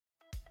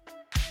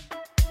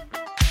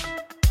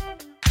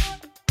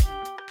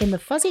In the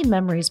Fuzzy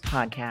Memories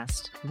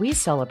podcast, we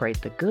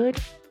celebrate the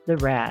good, the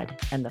rad,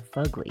 and the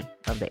fugly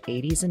of the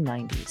 80s and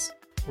 90s.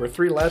 We're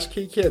three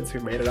latchkey kids who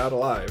made it out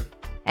alive.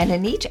 And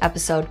in each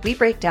episode, we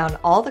break down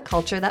all the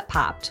culture that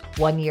popped,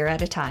 1 year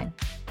at a time.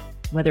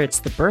 Whether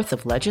it's the birth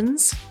of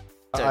legends,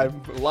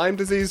 I'm Lyme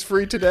disease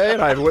free today,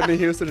 and I have Whitney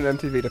Houston and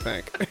MTV to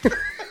thank.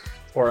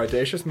 Or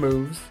audacious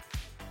moves.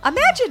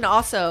 Imagine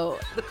also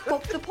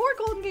the poor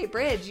Golden Gate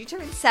Bridge. You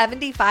turn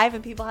 75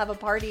 and people have a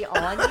party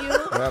on you.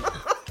 Yep.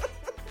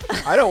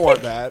 I don't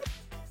want that.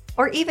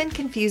 Or even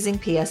confusing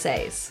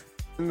PSAs.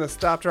 And the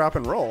stop, drop,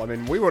 and roll. I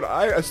mean,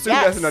 I assumed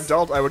Yes. as an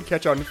adult I would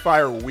catch on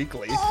fire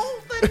weekly. All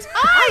the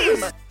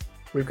time!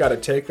 We've got a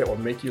take that will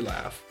make you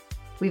laugh.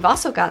 We've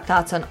also got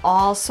thoughts on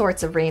all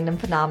sorts of random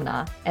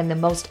phenomena and the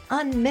most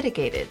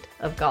unmitigated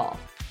of golf.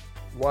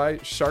 Why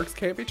sharks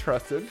can't be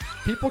trusted,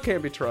 people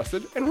can't be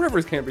trusted, and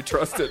rivers can't be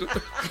trusted.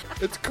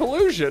 It's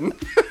collusion. Of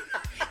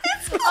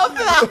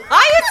the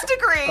highest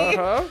degree.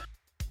 Uh-huh.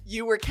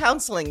 You were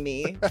counseling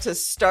me to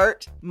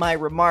start my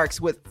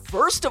remarks with,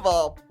 first of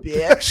all,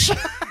 bitch.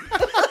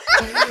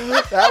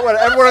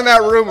 Everyone in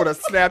that room would have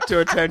snapped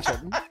to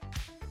attention.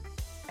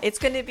 It's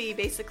going to be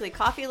basically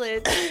Coffee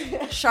Lids,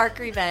 Shark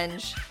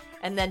Revenge,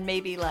 and then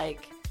maybe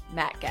like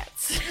Matt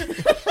Getz.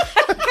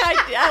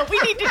 God, we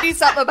need to do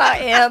something about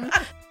him.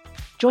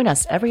 join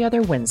us every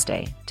other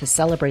Wednesday to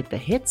celebrate the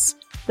hits,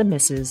 the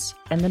misses,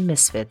 and the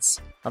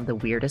misfits of the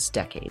weirdest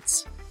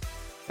decades.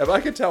 If I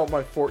could tell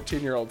my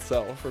 14-year-old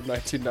self from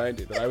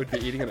 1990 that I would be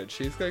eating in a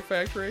Cheesecake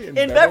Factory in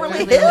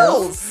Beverly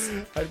Hills.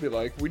 I'd be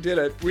like, we did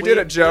it. We did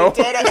it, Joe.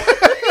 We did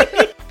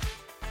it.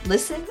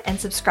 Listen and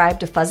subscribe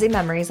to Fuzzy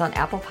Memories on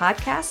Apple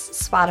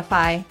Podcasts,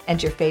 Spotify,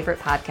 and your favorite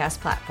podcast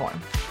platform.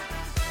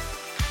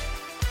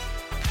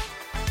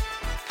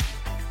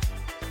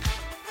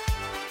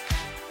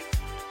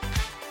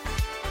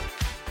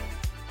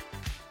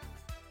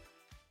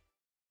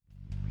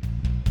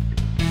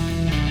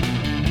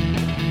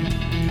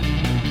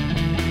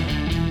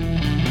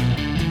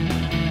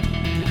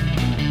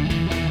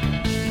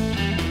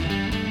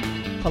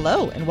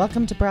 Hello, and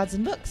welcome to Broads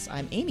and Books.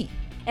 I'm Amy.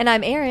 And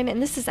I'm Erin,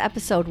 and this is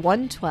episode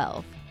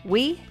 112.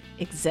 We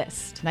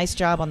exist. Nice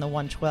job on the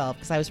 112,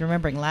 because I was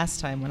remembering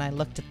last time when I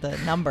looked at the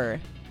number,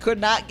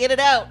 could not get it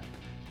out.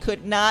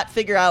 Could not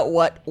figure out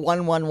what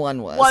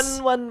 111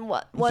 was.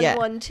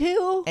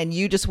 112. And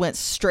you just went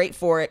straight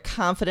for it,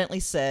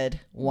 confidently said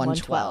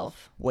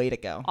 112. Way to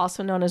go.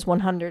 Also known as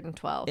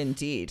 112.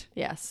 Indeed.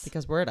 Yes.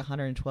 Because we're at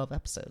 112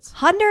 episodes.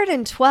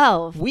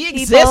 112. We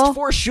people. exist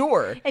for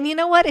sure. And you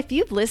know what? If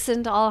you've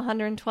listened to all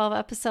 112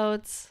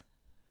 episodes,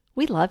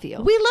 we love you.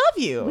 We love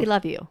you. We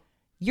love you.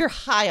 You're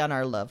high on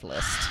our love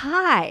list.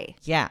 Hi.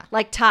 Yeah.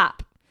 Like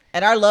top.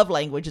 And our love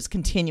language is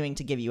continuing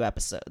to give you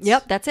episodes.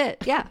 Yep, that's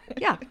it. Yeah.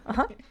 Yeah.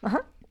 Uh-huh.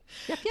 Uh-huh.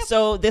 Yep, yep.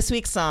 So this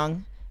week's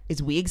song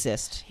is We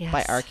Exist Yes.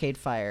 by Arcade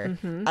Fire.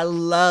 I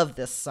love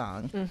this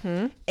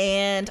song.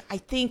 And I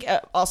think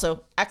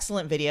also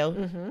excellent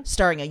video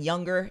starring a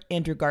younger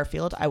Andrew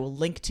Garfield. I will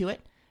link to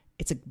it.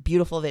 It's a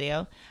beautiful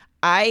video.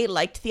 I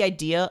liked the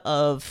idea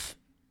of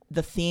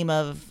the theme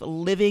of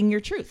living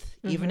your truth,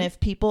 even if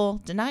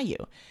people deny you.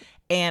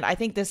 And I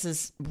think this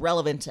is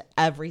relevant to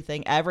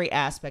everything, every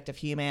aspect of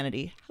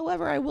humanity.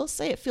 However, I will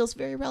say it feels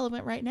very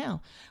relevant right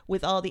now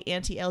with all the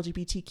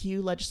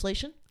anti-LGBTQ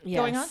legislation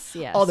going on.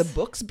 Yes. All the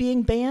books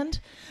being banned.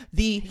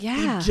 The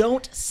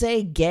Don't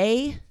Say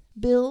Gay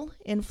bill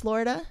in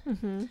Florida.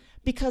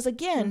 Because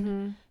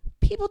again,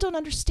 people don't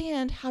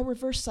understand how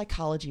reverse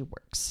psychology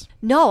works.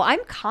 No,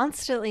 I'm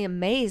constantly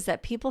amazed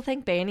that people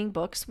think banning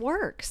books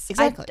works.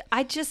 Exactly.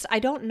 I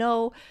don't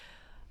know.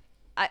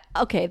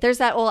 Okay, there's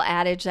that old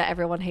adage that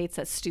everyone hates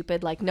that's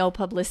stupid, like no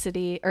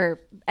publicity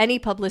or any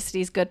publicity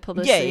is good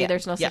publicity. Yeah.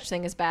 There's no such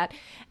thing as bad.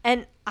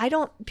 And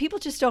people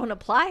just don't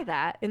apply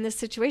that in this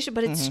situation,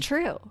 but it's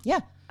true.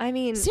 Yeah. I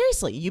mean,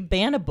 Seriously, you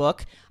ban a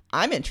book.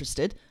 I'm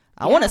interested.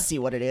 I want to see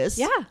what it is.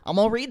 Yeah. I'm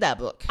going to read that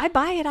book. I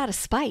buy it out of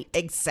spite.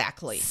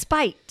 Exactly.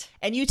 Spite.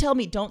 And you tell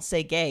me don't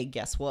say gay.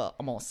 Guess what?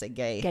 I'm going to say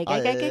gay. Gay,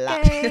 a gay, gay,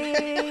 lot.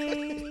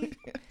 gay.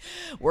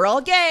 We're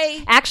all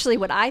gay. Actually,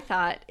 what I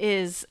thought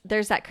is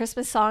there's that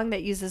Christmas song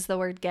that uses the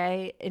word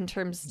gay in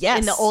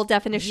the old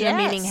definition of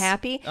meaning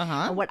happy.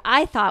 And what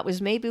I thought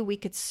was maybe we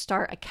could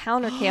start a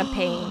counter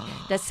campaign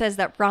that says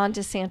that Ron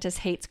DeSantis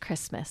hates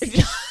Christmas.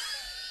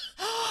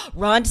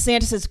 Ron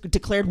DeSantis has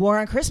declared war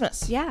on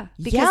Christmas. Yeah,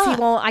 because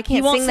I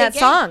can't sing that say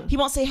gay. song. He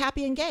won't say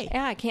happy and gay.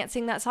 Yeah, I can't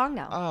sing that song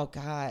now. Oh,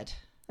 God.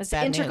 It's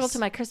Bad integral news. to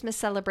my Christmas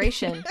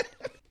celebration.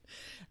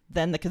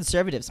 Then the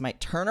conservatives might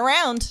turn it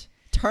around.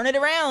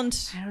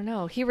 I don't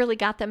know. He really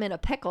got them in a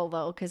pickle,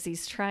 though, because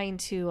he's trying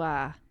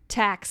to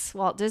tax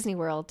Walt Disney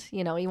World.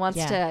 You know, he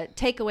wants to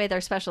take away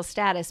their special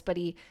status, but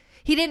he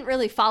didn't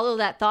really follow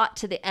that thought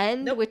to the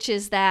end, which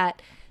is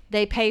that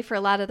they pay for a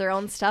lot of their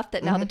own stuff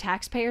that now the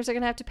taxpayers are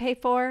going to have to pay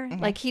for.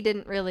 Like, he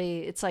didn't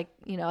really, it's like,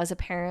 you know, as a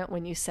parent,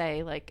 when you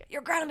say, like,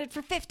 you're grounded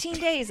for 15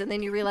 days, and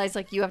then you realize,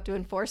 like, you have to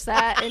enforce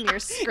that, and you're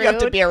screwed. You have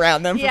to be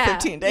around them for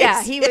 15 days.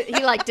 Yeah, he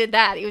like, did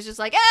that. He was just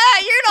like,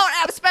 you don't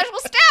have special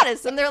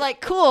status. And they're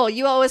like, cool,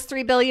 you owe us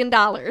 $3 billion.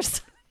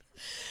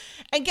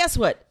 And guess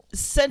what?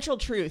 central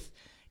truth.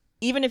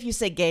 Even if you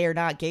say gay or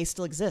not, gay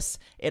still exists.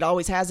 It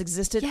always has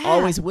existed, Yeah.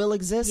 always will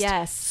exist.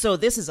 Yes. So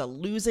this is a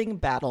losing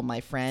battle, my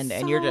friend.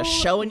 And you're just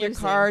showing your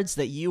losing. cards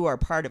that you are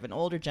part of an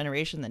older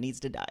generation that needs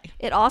to die.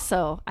 It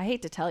also, I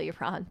hate to tell you,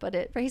 Ron, but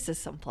it raises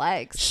some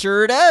flags.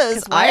 Sure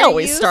does. 'Cause why I are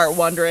always you start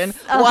wondering,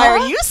 why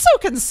are you so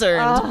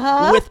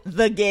concerned with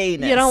the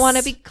gayness? You don't want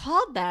to be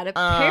called that,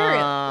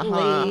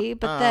 apparently.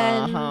 But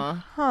then,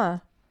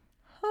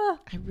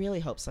 I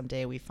really hope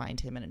someday we find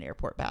him in an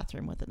airport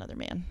bathroom with another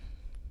man.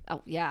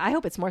 Oh, yeah. I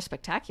hope it's more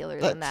spectacular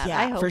than that. Yeah,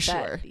 I hope for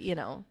that,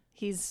 sure.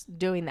 he's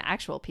doing the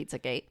actual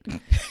Pizzagate.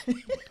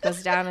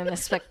 Goes down in a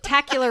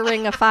spectacular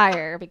ring of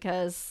fire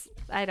because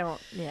I don't,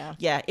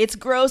 Yeah, it's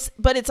gross,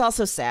 but it's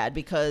also sad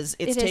because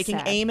it's It is taking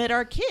sad. aim at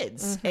our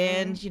kids.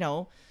 And,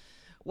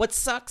 what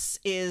sucks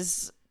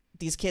is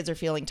these kids are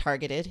feeling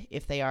targeted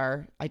if they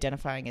are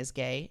identifying as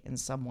gay in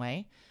some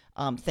way.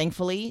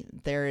 Thankfully,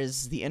 there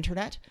is the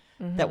internet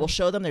that will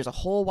show them there's a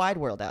whole wide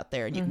world out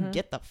there, and you can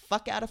get the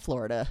fuck out of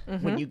Florida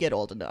when you get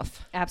old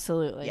enough.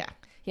 Absolutely. Yeah.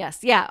 Yes.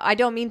 Yeah. I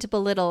don't mean to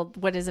belittle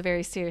what is a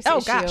very serious issue.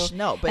 Oh, gosh,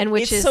 no, but and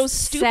which it's is so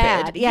stupid.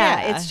 sad.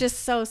 Yeah, Yeah. it's just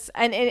so,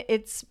 and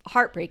it's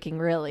heartbreaking,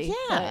 really.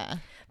 Yeah.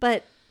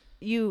 But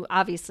you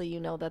obviously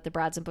know that the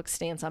Broads and Books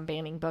stance on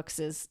banning books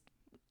is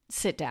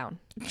sit down,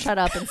 shut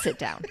up, and sit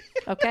down.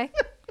 Okay.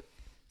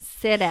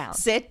 Sit down.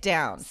 Sit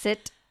down.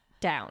 Sit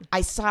down.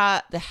 I saw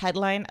the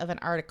headline of an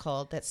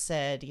article that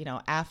said,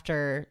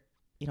 after,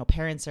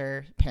 parents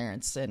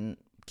and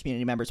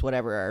community members,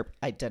 whatever,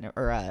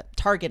 are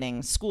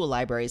targeting school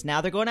libraries. Now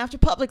they're going after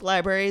public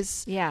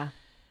libraries Yeah.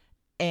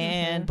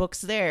 and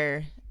books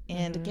there.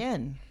 And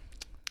again,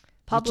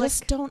 Public you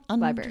just don't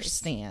libraries.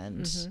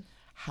 understand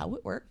how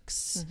it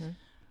works,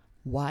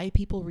 why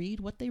people read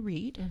what they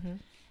read,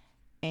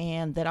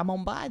 and that I'm going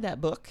to buy that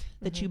book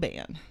that you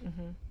ban.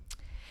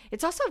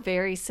 It's also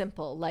very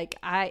simple. Like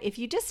if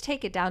you just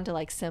take it down to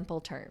like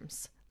simple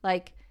terms,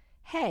 like,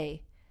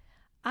 hey,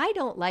 I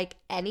don't like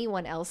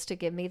anyone else to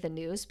give me the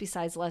news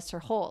besides Lester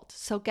Holt.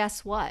 So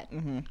guess what?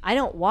 I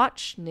don't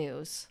watch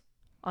news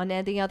on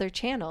any other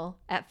channel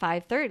at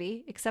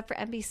 5:30 except for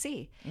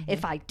NBC.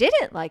 If I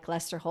didn't like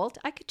Lester Holt,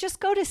 I could just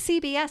go to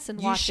CBS and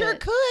watch it. You sure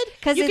could.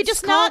 Because You it's could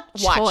just called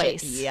not watch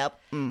choice. it. Yep.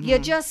 You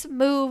just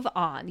move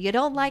on. You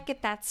don't like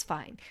it, that's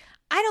fine.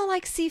 I don't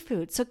like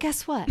seafood, so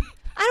guess what?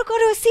 I don't go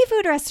to a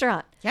seafood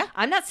restaurant. Yeah.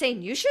 I'm not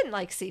saying you shouldn't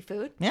like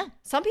seafood. Yeah.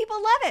 Some people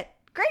love it.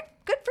 Great.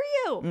 Good for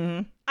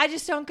you. I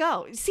just don't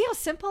go. See how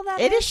simple that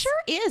is? It is sure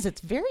is.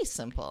 It's very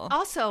simple.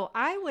 Also,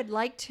 I would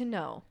like to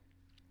know,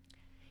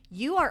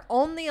 you are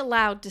only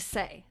allowed to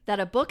say that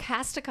a book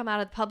has to come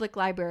out of the public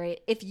library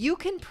if you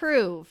can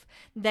prove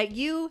that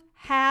you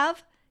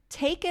have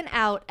taken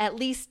out at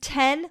least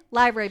 10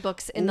 library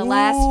books in the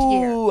last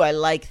year. Ooh, I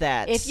like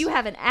that. If you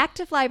have an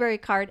active library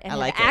card and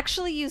like have it.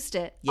 actually used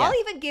it, Yeah. I'll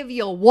even give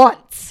you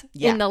once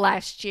Yeah. in the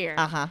last year.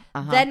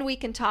 Then we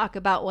can talk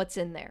about what's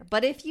in there.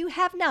 But if you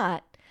have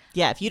not,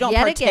 if you don't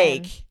yet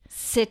partake, again,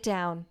 sit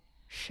down,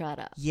 shut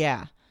up.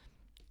 yeah,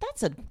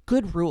 that's a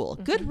good rule.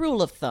 Good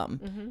rule of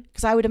thumb.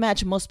 Because I would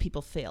imagine most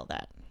people fail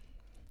that.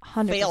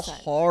 100%. Fail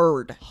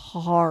hard.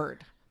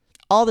 Hard.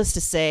 All this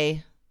to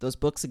say, those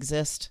books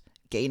exist.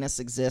 Gayness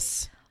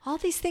exists. All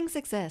these things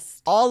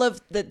exist. All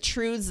of the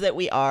truths that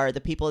we are,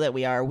 the people that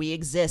we are, we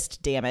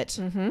exist, damn it.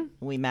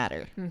 We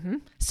matter.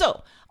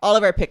 So, all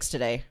of our picks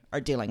today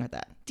are dealing with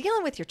that.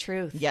 Dealing with your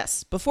truth.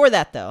 Yes. Before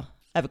that, though,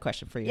 I have a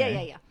question for you.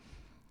 Erin. Yeah.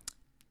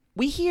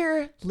 We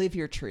hear live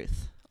your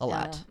truth a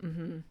lot.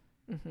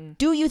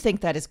 Do you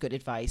think that is good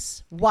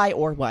advice? Why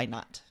or why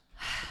not?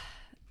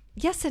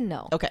 Yes and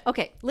no.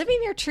 Okay. Living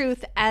your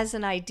truth as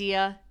an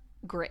idea,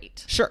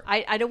 great. Sure.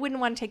 I wouldn't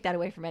want to take that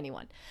away from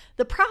anyone.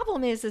 The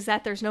problem is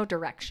that there's no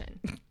direction.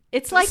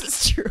 It's like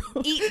This is true.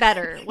 eat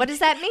better. What does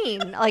that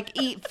mean? Like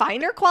eat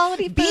finer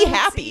quality foods? Be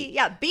happy.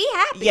 Be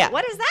happy. Yeah.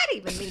 What does that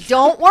even mean?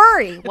 Don't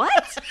worry.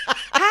 What?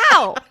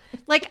 How?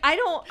 Like I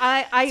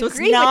So agree it's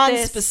with this.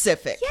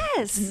 non-specific.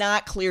 Yes. It's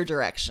not clear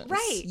directions.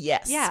 Right.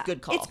 Yes. Yeah.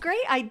 Good call. It's a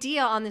great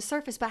idea on the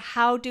surface, but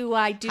how do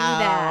I do How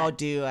that?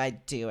 do I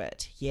do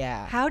it?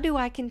 Yeah. How do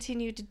I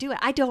continue to do it?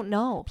 I don't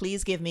know.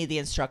 Please give me the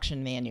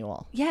instruction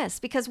manual. Yes,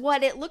 because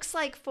what it looks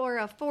like for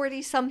a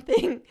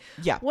 40-something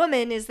Yeah.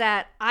 woman is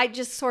that I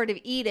just sort of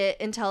eat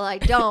it until I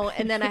don't,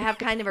 and then I have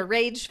kind of a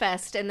rage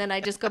fest, and then I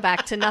just go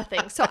back to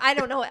nothing. So I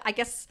don't know. I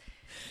guess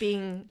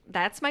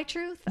that's my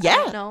truth. Yeah. I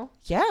don't know.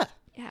 Yeah.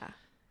 Yeah.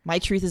 My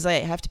truth is I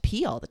have to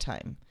pee all the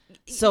time.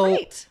 So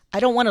Right. I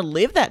don't want to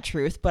live that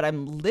truth, but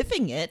I'm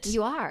living it.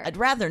 You are. I'd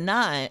rather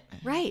not.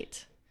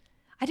 Right.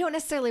 I don't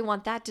necessarily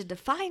want that to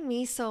define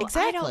me, so I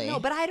Exactly. don't know.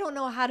 But I don't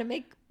know how to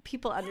make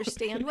people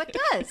understand what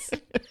does.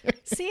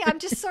 See, I'm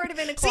just sort of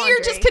in a See, quandary.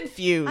 you're just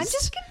confused. I'm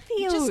just You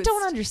confused. just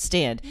don't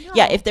understand. No.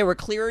 Yeah, if there were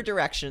clearer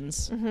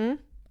directions,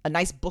 a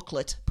nice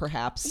booklet,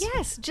 perhaps.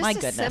 Yes, just My a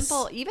goodness.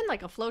 simple, even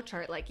like a flow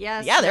chart, like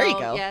yes. Yeah, there you no,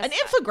 go. yes. An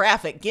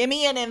infographic. Give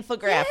me an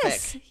infographic.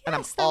 Yes, and I'm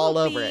yes, that all would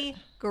over be it.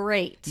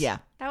 Great. Yeah.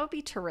 That would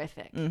be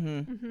terrific.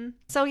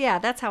 So yeah,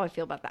 that's how I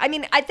feel about that. I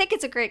mean, I think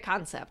it's a great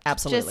concept.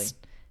 Absolutely. Just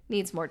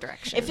needs more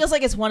direction. It feels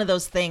like it's one of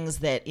those things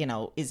that, you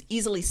know, is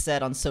easily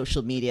said on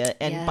social media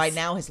and by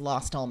now has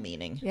lost all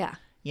meaning. Yeah.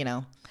 You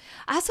know?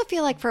 I also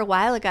feel like for a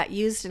while it got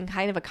used in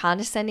kind of a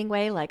condescending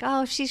way, like,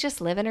 oh, she's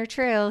just living her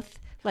truth.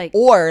 Like,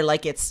 or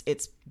like it's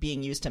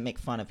being used to make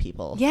fun of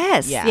people.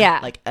 Yes. Yeah. Yeah.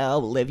 Like, oh,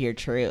 live your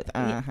truth.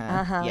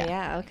 Uh-huh.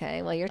 Yeah.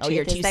 Okay. Well, your truth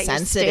you're is too that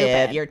sensitive. You're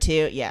stupid. You're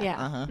too, yeah.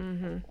 Yeah.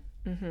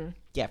 Uh-huh.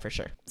 Yeah, for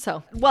sure.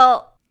 So,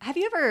 well, have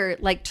you ever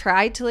like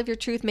tried to live your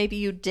truth? Maybe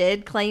you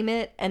did claim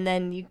it and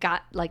then you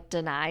got like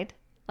denied,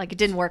 like it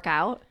didn't work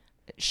out.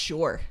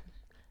 Sure.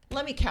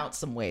 Let me count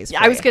some ways.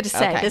 I was going to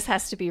say, Okay. this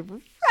has to be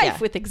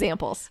rife with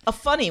examples. A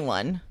funny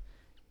one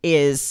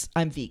is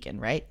I'm vegan,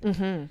 right?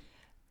 Mm-hmm.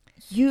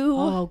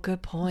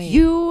 Good point.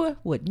 You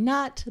would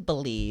not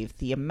believe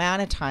the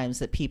amount of times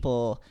that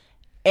people,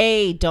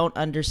 A, don't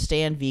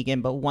understand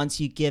vegan, but once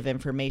you give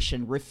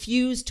information,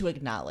 refuse to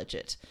acknowledge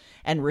it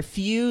and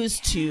refuse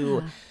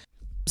to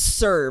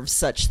serve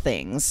such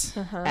things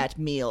at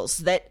meals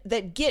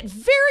that get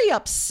very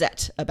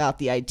upset about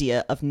the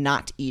idea of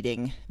not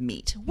eating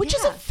meat, which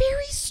is a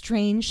very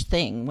strange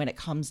thing when it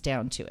comes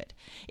down to it.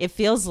 It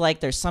feels like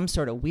there's some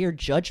sort of weird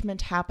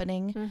judgment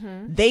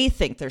happening. They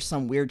think there's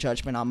some weird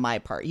judgment on my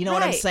part. You know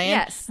what I'm saying?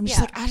 Yes. I'm just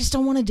like, I just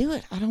don't want to do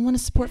it. I don't want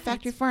to support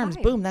factory farms.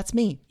 fine. Boom, that's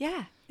me.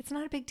 Yeah. It's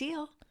not a big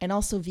deal. And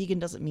also vegan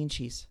doesn't mean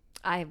cheese.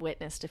 I've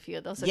witnessed a few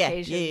of those Yeah,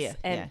 occasions,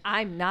 and yeah.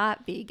 I'm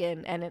not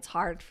vegan, and it's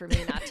hard for me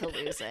not to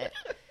lose it.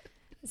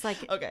 It's like,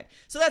 Okay,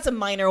 so that's a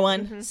minor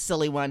one,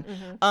 silly one.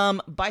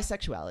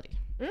 Bisexuality.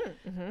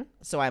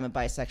 So I'm a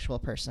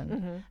bisexual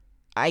person.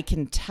 I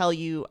can't tell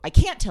you,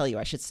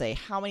 I should say,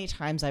 how many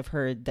times I've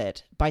heard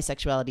that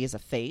bisexuality is a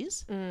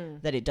phase,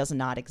 that it does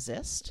not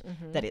exist,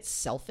 that it's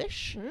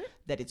selfish,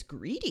 that it's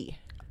greedy.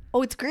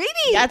 oh, it's greedy.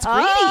 That's greedy.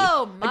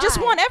 Oh, my. I just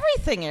want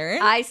everything,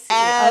 Erin. I see.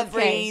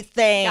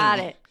 Everything.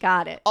 Okay.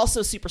 Got it.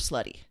 Also super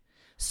slutty.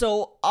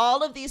 So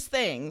all of these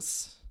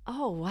things.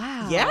 Oh,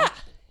 wow. Yeah.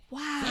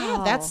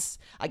 Wow. Yeah,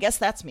 I guess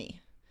that's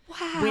me.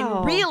 wow.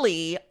 When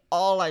really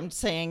all I'm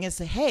saying is,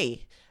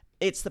 hey,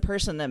 it's the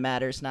person that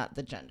matters, not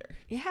the gender,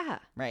 Yeah.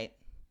 right?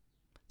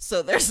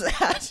 So there's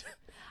that.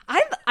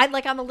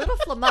 I'm a little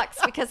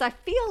flummoxed because I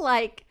feel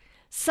like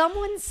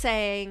someone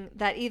saying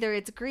that either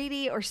it's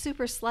greedy or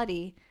super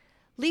slutty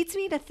leads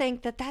me to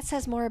think that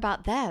says more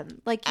about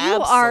them. Like you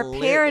Absolutely.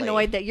 are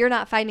paranoid that you're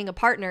not finding a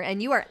partner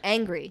and you are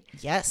angry.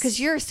 Yes. Because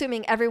you're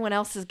assuming everyone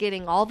else is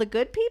getting all the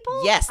good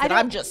people? Yes, I that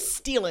I'm don't- just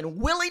stealing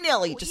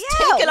willy-nilly, just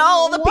Yeah, taking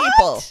all the what?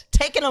 people.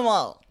 Taking them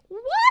all.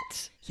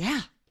 What?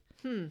 Yeah.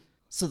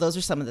 So those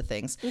are some of the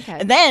things. Okay.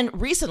 And then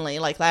recently,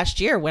 like last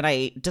year, when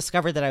I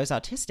discovered that I was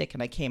autistic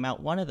and I came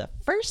out, one of the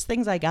first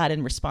things I got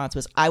in response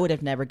was, I would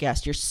have never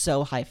guessed you're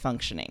so high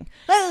functioning.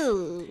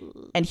 Oh.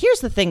 And here's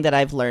the thing that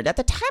I've learned. At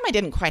the time, I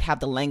didn't quite have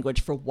the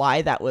language for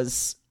why that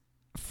was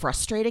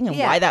frustrating and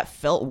why that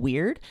felt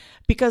weird,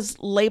 because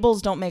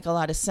labels don't make a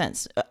lot of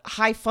sense.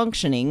 High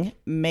functioning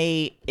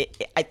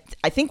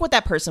I think what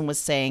that person was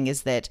saying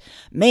is that,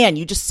 man,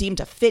 you just seem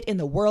to fit in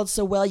the world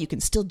so well. You can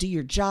still do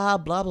your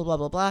job, blah, blah, blah,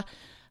 blah, blah.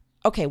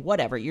 Okay,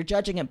 whatever. You're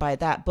judging it by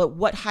that. But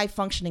what high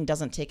functioning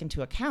doesn't take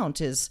into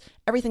account is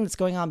everything that's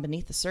going on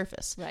beneath the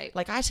surface. Right.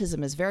 Like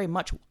autism is very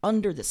much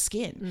under the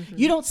skin.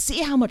 You don't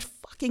see how much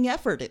fucking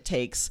effort it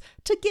takes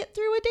to get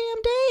through a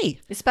damn day.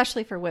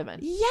 Especially for women.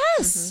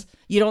 Yes.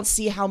 You don't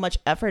see how much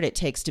effort it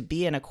takes to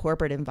be in a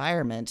corporate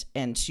environment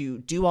and to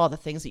do all the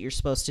things that you're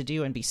supposed to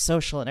do and be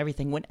social and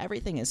everything, when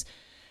everything is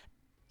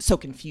so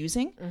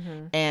confusing.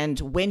 And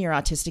when you're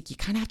autistic, you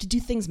kind of have to do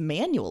things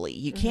manually.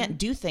 You can't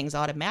do things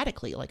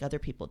automatically like other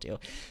people do.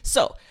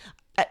 So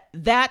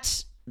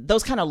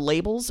those kind of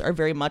labels are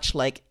very much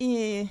like,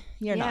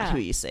 you're not who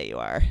you say you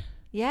are,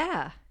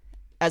 Yeah.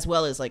 as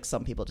well as like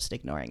some people just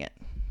ignoring it.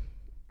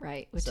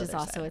 Right. Which So is there's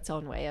also that. its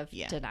own way of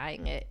Yeah.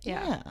 denying it.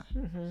 Yeah.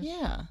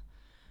 Yeah.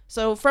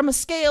 So from a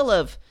scale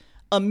of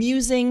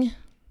amusing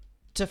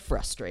to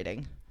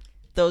frustrating,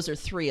 those are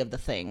three of the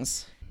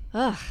things.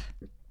 Ugh.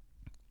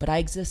 But I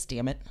exist,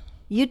 damn it.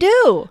 You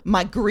do.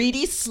 My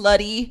greedy,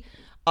 slutty,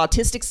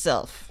 autistic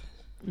self.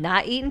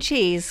 Not eating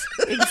cheese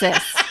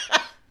exists.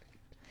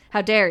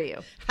 How dare you?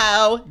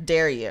 How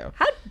dare you?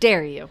 How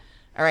dare you?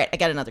 All right, I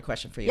got another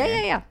question for you.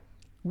 Erin. Yeah.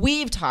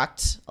 We've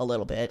talked a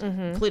little bit,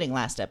 including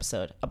last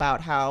episode,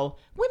 about how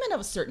women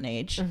of a certain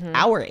age,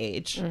 our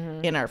age,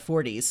 in our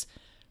 40s,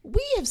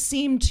 we have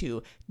seemed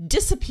to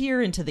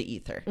disappear into the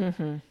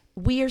ether.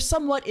 We are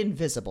somewhat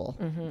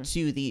invisible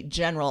to the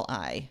general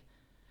eye.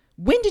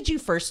 When did you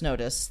first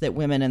notice that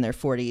women in their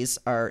 40s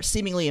are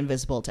seemingly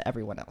invisible to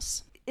everyone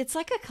else? It's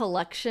like a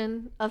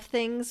collection of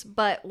things,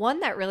 but one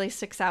that really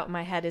sticks out in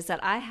my head is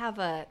that I have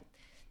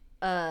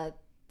a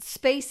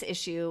space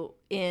issue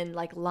in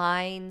like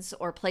lines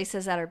or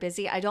places that are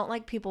busy. I don't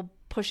like people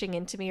pushing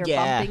into me or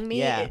Yeah, bumping me.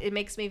 yeah. It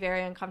makes me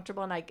very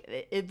uncomfortable, and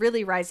it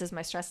really rises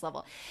my stress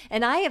level.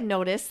 And I have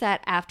noticed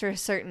that after a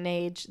certain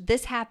age,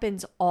 this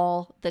happens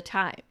all the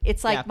time.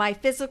 It's like Yeah. my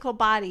physical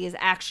body is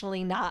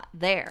actually not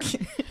there.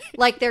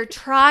 Like they're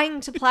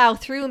trying to plow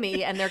through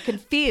me and they're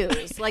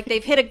confused. Like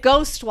they've hit a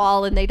ghost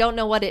wall and they don't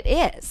know what it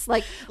is.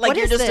 Like what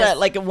you're is just this?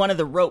 like one of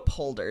the rope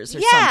holders or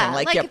Yeah,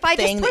 something. Like your if I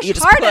thing just that push you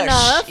just hard push.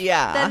 enough,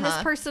 Yeah, then this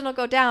person will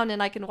go down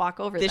and I can walk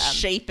over this them.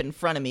 shape in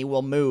front of me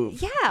will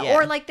move. Yeah,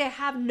 or like they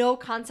have no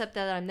concept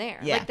that I'm there.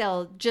 Yeah. Like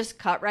they'll just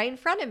cut right in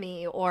front of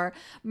me or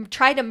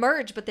try to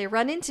merge, but they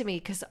run into me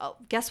because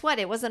guess what?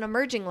 It wasn't a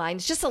merging line.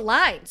 It's just a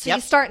line. So Yep.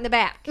 you start in the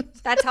back.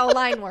 That's how a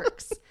line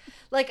works.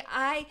 Like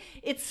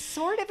it's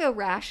sort of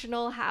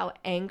irrational how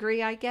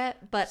angry I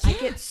get, but I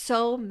get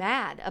so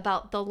mad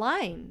about the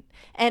line.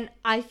 And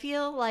I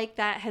feel like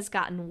that has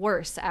gotten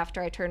worse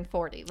after I turned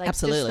 40. Like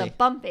Absolutely. just the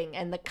bumping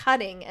and the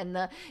cutting and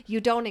the you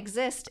don't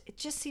exist. It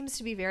just seems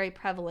to be very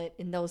prevalent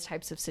in those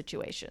types of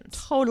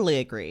situations. Totally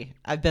agree.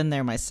 I've been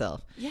there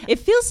myself. Yeah. It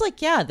feels like,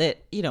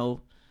 that,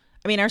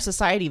 I mean, our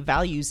society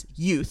values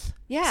youth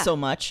so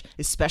much,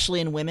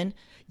 especially in women,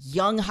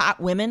 young, hot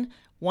women.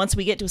 Once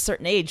we get to a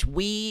certain age,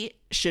 we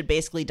should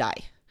basically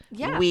die.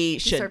 Yeah. We you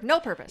should serve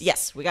no purpose.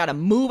 Yes. We got to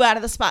move out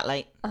of the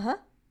spotlight. Got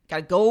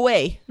to go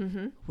away.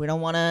 We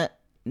don't want to,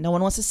 no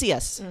one wants to see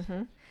us.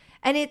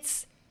 And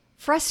it's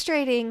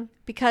frustrating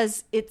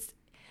because it's,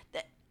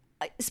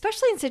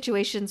 especially in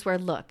situations where,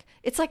 look,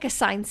 it's like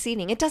assigned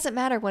seating. It doesn't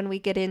matter when we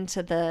get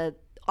into the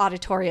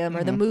auditorium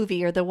or the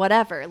movie or the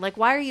whatever. Like,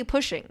 why are you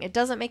pushing? It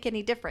doesn't make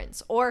any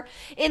difference. Or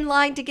in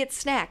line to get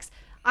snacks.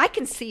 I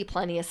can see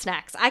plenty of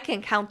snacks. I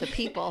can count the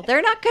people.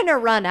 They're not going to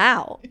run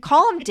out.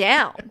 Calm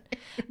down.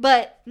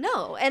 But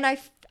no. And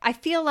I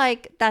feel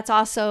like that's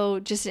also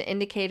just an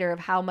indicator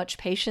of how much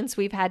patience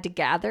we've had to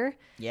gather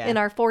in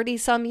our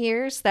 40-some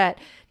years, that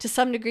to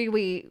some degree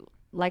we,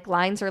 like,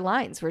 lines are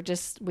lines.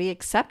 We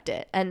accept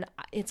it. And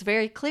it's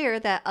very clear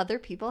that other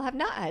people have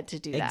not had to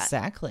do that.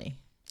 Exactly.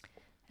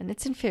 And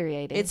it's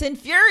infuriating. It's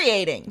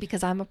infuriating.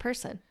 because I'm a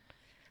person.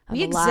 I'm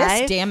We alive,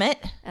 exist, damn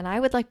it. and I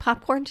would like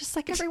popcorn just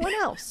like everyone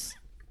else.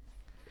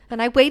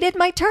 And I waited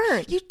my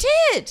turn. You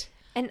did.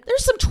 And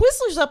There's some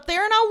Twizzlers up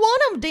there, and I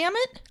want them, damn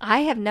it. I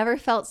have never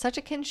felt such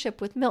a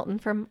kinship with Milton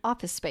from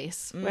Office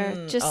Space,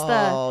 where just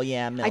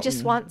Milton. I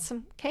just want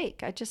some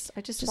cake. I just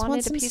wanted want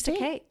a some piece steak. of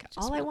cake. Just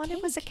All I want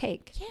wanted was a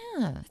cake.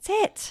 Yeah. That's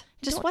it.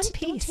 Just Don't one Don't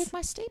piece. take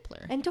my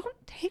stapler. And don't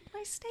take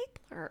my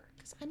stapler.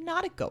 I'm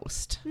not a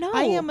ghost. No.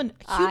 I am a human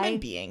I-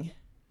 being.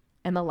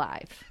 I'm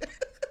alive.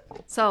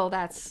 So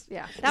that's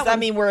Does that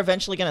mean we're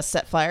eventually going to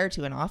set fire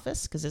to an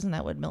office? Because isn't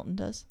that what Milton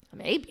does?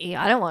 maybe.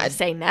 I don't want to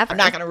say never. I'm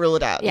not going to rule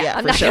it out. Yeah,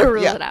 I'm for not sure. going to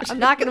rule Yeah. it out. I'm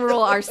not going to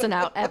rule arson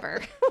out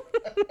ever.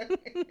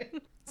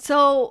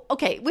 So,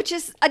 okay, which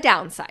is a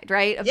downside,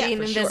 right? Of Yeah, being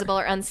for sure. invisible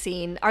or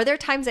unseen. Are there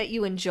times that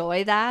you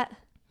enjoy that?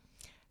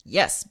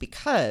 Yes,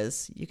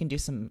 because you can do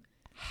some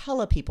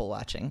hella people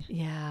watching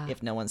Yeah.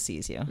 if no one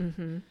sees you.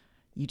 Mm-hmm.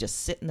 You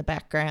just sit in the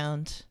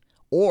background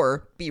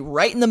or be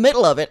right in the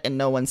middle of it and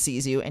no one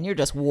sees you and you're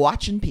just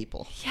watching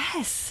people.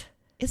 Yes,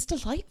 It's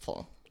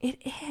delightful.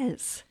 it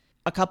is.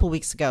 A couple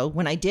weeks ago,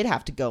 when I did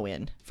have to go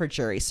in for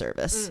jury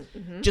service,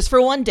 just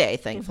for one day,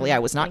 thankfully, I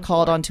was not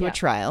called onto a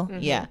trial.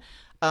 Yeah.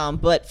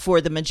 But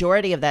for the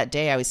majority of that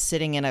day, I was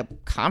sitting in a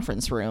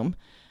conference room,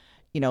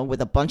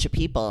 with a bunch of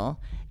people,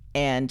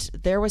 and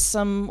there was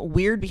some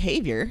weird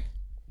behavior,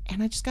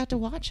 and I just got to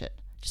watch it.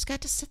 Just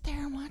got to sit there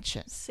and watch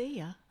it. See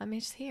ya. I'm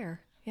just here.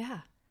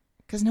 Yeah.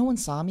 Because no one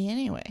saw me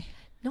anyway.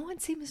 No one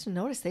seems to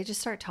notice. They just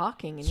start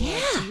talking, and you're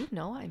like, do you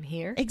know I'm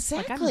here?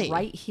 Exactly. Like, I'm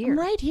right here. I'm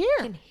right here.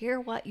 I can hear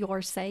what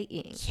you're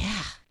saying.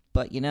 Yeah.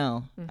 But,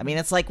 I mean,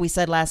 it's like we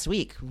said last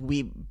week.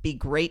 We be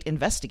great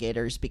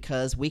investigators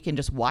because we can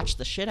just watch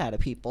the shit out of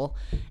people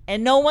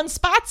and no one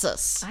spots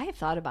us. I have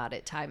thought about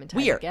it time and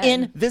time We are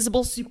again.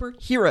 invisible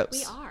superheroes.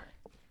 We are.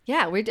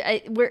 Yeah,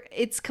 we're.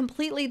 It's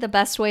completely the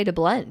best way to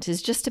blend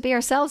is just to be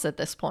ourselves at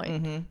this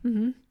point.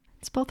 Mm-hmm.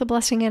 It's both a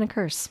blessing and a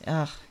curse.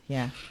 Oh,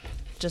 yeah.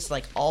 Just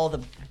like all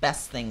the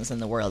best things in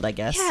the world, I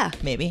guess. Yeah.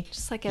 Maybe.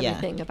 Just like Yeah.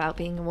 everything about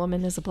being a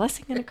woman is a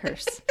blessing and a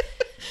curse.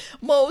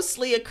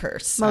 Mostly a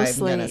curse,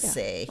 Mostly, I'm going to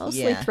say.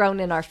 mostly Yeah. thrown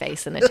in our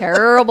face in a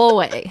terrible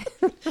way.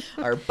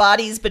 Our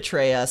bodies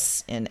betray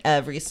us in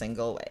every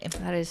single way.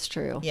 That is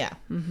true. Yeah.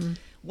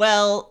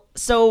 Well,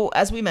 so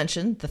as we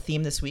mentioned, the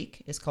theme this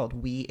week is called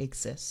We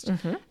Exist.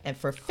 And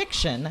for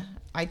fiction,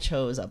 I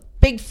chose a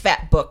big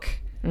fat book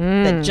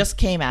that just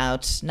came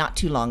out not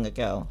too long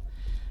ago.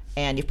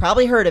 And you've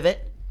probably heard of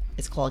it.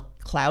 It's called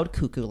Cloud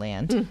Cuckoo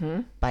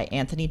Land by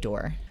Anthony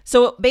Doerr.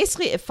 So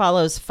basically it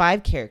follows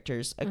 5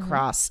 characters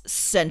across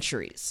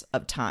centuries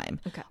of time,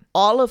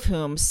 all of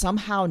whom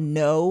somehow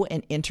know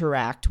and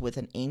interact with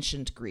an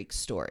ancient Greek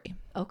story.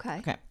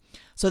 Okay.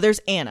 So there's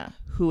Anna,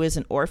 who is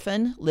an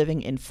orphan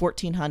living in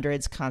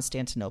 1400s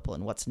Constantinople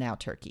in what's now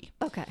Turkey.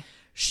 Okay.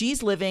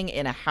 She's living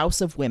in a house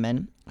of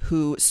women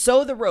who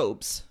sew the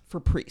robes for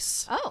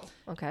priests. Oh,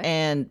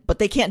 okay. But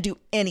they can't do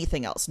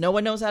anything else. No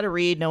one knows how to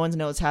read. No one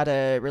knows how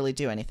to really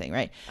do anything,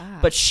 right?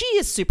 But she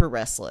is super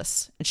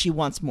restless and she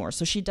wants more.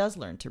 So she does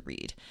learn to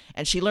read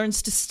and she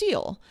learns to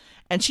steal.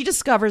 And she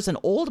discovers an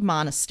old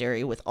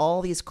monastery with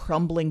all these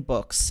crumbling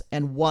books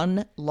and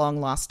one long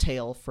lost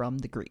tale from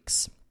the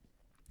Greeks.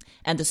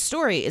 And the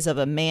story is of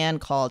a man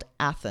called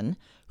Athen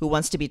who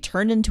wants to be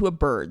turned into a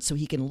bird so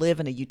he can live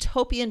in a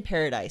utopian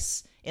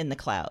paradise in the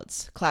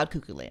clouds, Cloud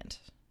Cuckoo Land.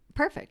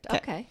 Perfect.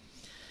 Okay.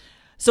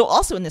 So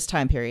also in this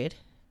time period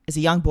is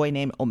a young boy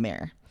named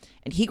Omer,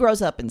 and he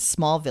grows up in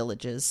small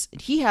villages.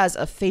 And he has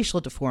a facial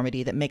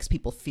deformity that makes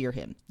people fear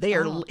him.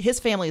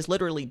 His family is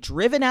literally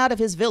driven out of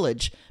his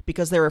village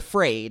because they're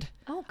afraid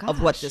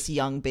of what this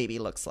young baby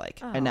looks like.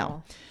 I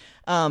know.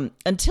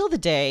 Until the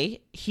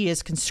day he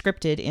is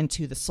conscripted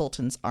into the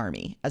Sultan's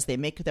army as they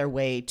make their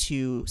way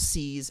to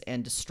seize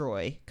and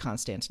destroy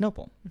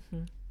Constantinople.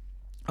 Mm-hmm.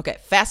 Okay,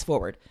 fast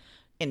forward.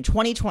 In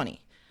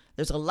 2020,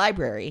 there's a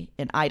library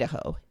in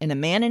Idaho, and a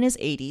man in his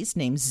 80s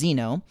named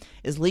Zeno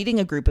is leading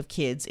a group of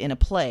kids in a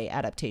play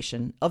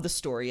adaptation of the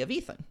story of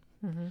Ethan.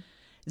 Mm-hmm.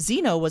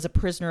 Zeno was a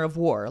prisoner of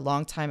war a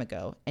long time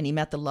ago, and he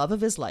met the love of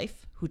his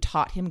life, who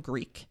taught him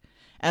Greek.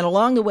 And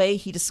along the way,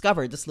 he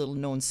discovered this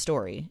little-known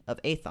story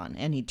of Aethon,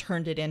 and he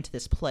turned it into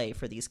this play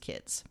for these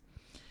kids.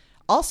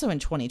 Also in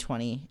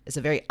 2020 is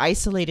a very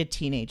isolated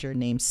teenager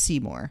named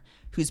Seymour,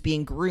 who's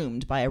being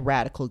groomed by a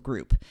radical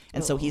group,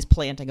 and so he's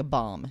planting a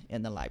bomb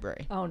in the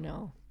library. Oh,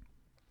 no.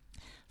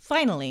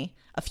 Finally,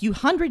 a few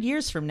hundred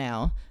years from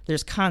now,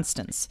 there's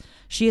Constance.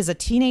 She is a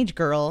teenage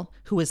girl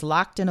who is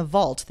locked in a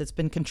vault that's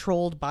been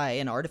controlled by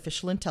an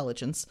artificial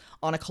intelligence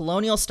on a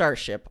colonial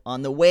starship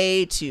on the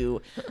way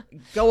to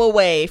go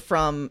away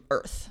from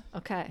Earth.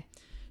 Okay.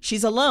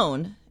 She's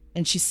alone,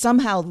 and she's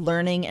somehow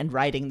learning and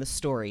writing the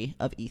story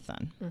of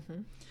Ethan.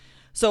 Mm-hmm.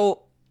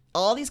 So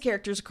all these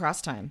characters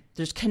across time,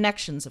 there's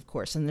connections, of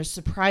course, and there's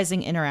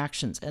surprising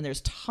interactions, and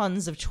there's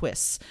tons of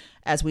twists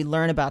as we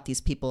learn about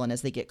these people and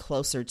as they get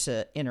closer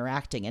to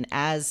interacting and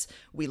as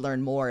we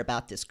learn more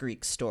about this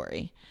Greek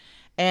story.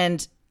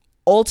 And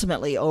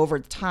ultimately, over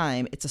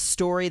time, it's a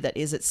story that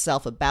is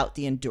itself about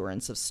the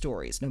endurance of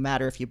stories. No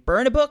matter if you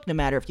burn a book, no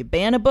matter if you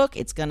ban a book,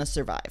 it's going to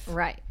survive.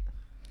 Right.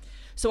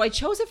 So I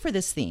chose it for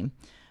this theme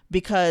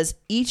because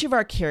each of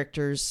our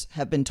characters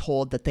have been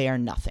told that they are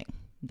nothing.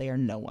 They are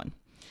no one.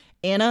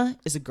 Anna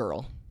is a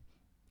girl,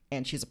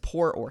 and she's a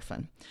poor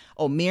orphan.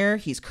 Omer,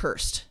 he's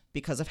cursed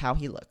because of how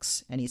he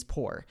looks, and he's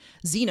poor.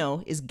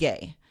 Zeno is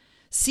gay.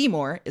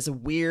 Seymour is a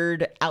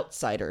weird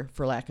outsider,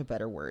 for lack of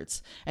better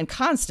words. And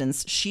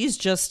Constance, she's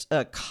just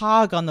a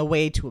cog on the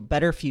way to a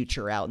better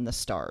future out in the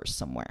stars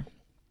somewhere.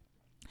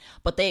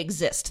 But they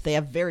exist. They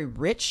have very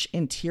rich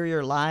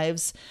interior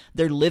lives.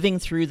 They're living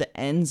through the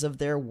ends of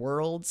their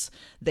worlds.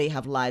 They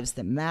have lives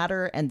that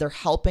matter, and they're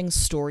helping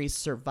stories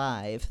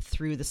survive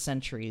through the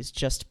centuries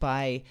just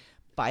by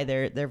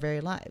their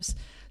very lives.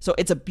 So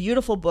it's a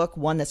beautiful book,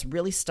 one that's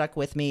really stuck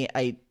with me.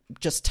 I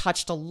just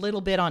touched a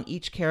little bit on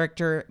each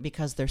character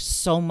because there's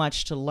so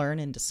much to learn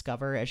and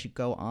discover as you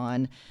go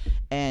on.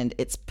 And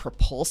it's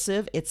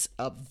propulsive. It's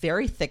a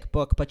very thick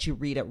book, but you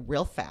read it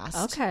real fast.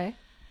 Okay.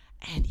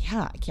 And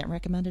yeah, I can't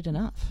recommend it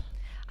enough.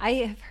 I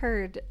have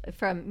heard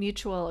from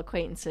mutual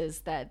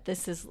acquaintances that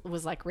this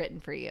was like written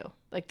for you.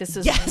 Like this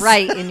is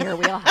right in your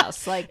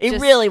wheelhouse. Like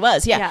it really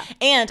was, yeah.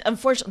 And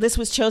unfortunately, this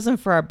was chosen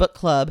for our book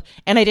club,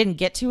 and I didn't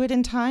get to it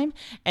in time.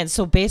 And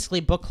so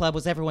basically, book club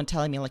was everyone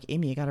telling me, like,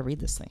 Amy, you got to read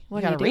this thing. You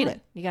got to read it.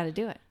 You got to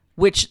do it.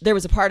 Which there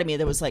was a part of me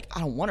that was like,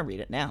 I don't want to read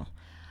it now.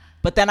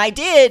 But then I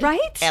did.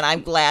 Right? And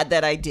I'm glad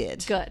that I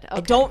did. Good. Okay.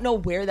 I don't know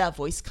where that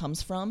voice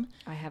comes from.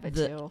 I have it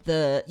too.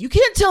 You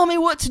can't tell me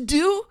what to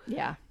do.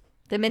 Yeah.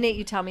 The minute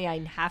you tell me I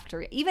have to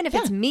read, even if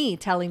it's me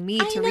telling me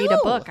to read a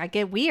book, I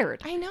get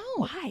weird. I know.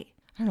 Why? I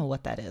don't know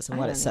what that is and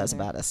what it says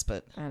about us,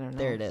 but I don't know.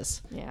 There it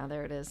is. Yeah,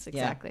 there it is.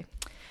 Exactly.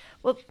 Yeah.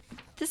 Well,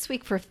 this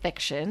week for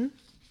fiction,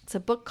 it's a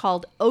book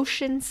called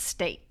Ocean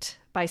State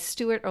by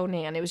Stuart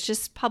Onan. It was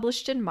just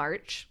published in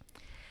March.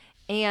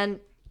 And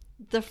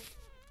the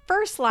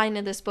first line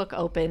of this book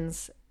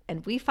opens,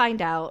 and we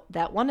find out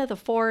that one of the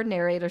four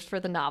narrators for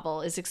the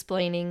novel is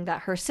explaining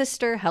that her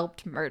sister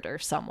helped murder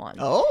someone.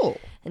 Oh.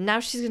 And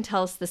now she's going to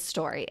tell us the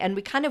story. And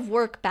we kind of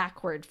work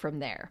backward from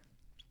there.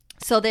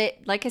 So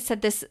that, like I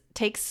said, this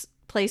takes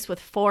place with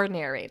four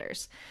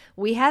narrators.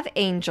 We have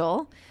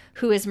Angel,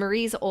 who is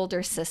Marie's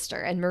older sister.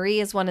 And Marie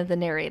is one of the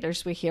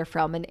narrators we hear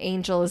from. And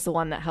Angel is the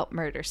one that helped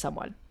murder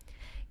someone.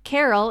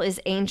 Carol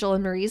is Angel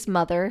and Marie's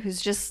mother,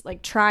 who's just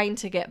like trying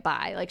to get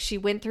by. Like she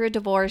went through a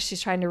divorce.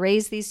 She's trying to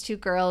raise these two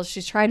girls.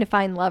 She's trying to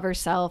find love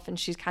herself, and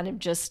she's kind of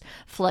just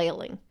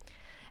flailing.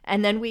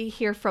 And then we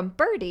hear from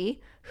Birdie,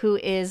 who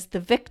is the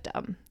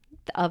victim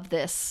of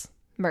this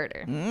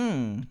murder.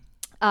 And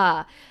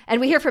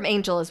we hear from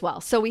Angel as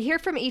well. So we hear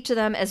from each of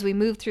them as we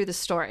move through the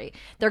story.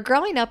 They're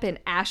growing up in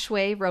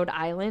Ashway, Rhode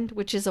Island,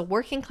 which is a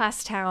working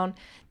class town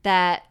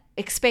that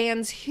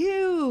expands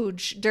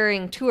huge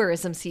during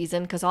tourism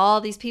season because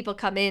all these people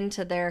come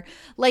into their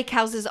lake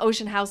houses,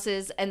 ocean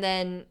houses, and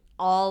then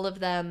all of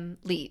them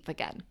leave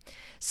again.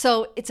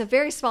 So it's a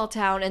very small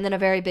town and then a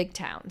very big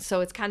town.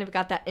 So it's kind of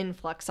got that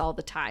influx all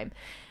the time.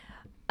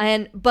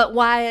 But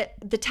why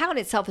the town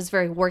itself is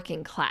very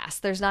working class.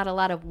 There's not a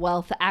lot of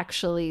wealth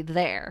actually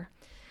there.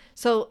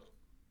 So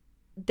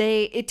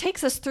it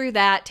takes us through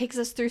that, takes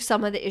us through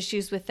some of the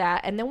issues with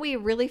that. And then we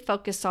really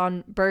focus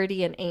on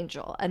Birdie and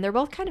Angel. And they're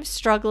both kind of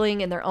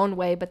struggling in their own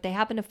way, but they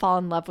happen to fall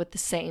in love with the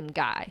same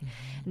guy.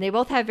 Mm-hmm. And they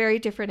both have very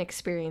different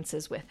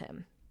experiences with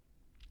him.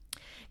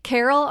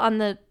 Carol, on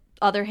the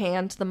other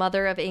hand, the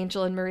mother of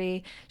Angel and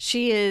Marie,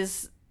 she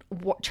is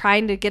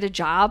trying to get a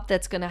job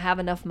that's going to have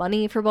enough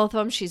money for both of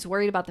them. She's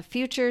worried about the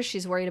future.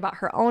 She's worried about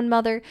her own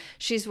mother.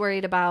 She's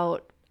worried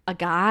about a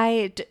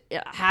guy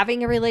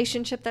having a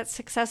relationship that's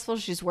successful.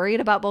 She's worried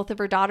about both of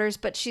her daughters,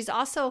 but she's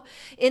also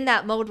in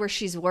that mode where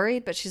she's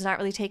worried, but she's not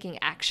really taking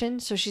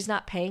action. So she's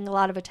not paying a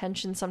lot of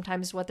attention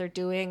sometimes to what they're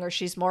doing, or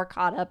she's more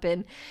caught up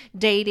in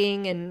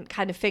dating and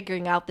kind of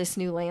figuring out this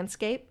new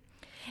landscape.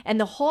 And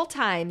the whole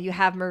time you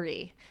have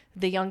Marie,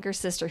 the younger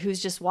sister,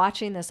 who's just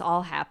watching this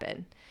all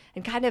happen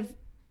and kind of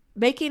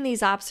making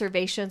these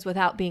observations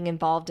without being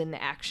involved in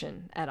the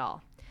action at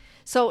all.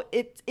 So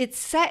it's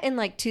set in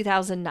like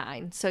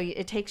 2009, so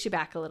it takes you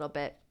back a little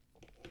bit.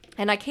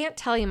 And I can't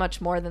tell you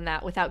much more than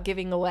that without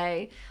giving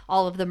away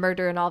all of the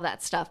murder and all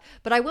that stuff.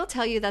 But I will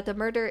tell you that the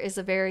murder is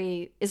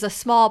a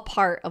small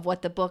part of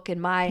what the book in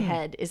my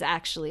head is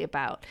actually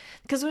about.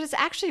 Because what it's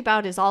actually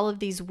about is all of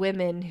these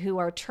women who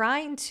are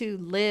trying to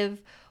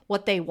live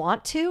what they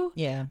want to,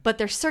 but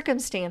their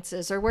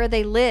circumstances or where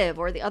they live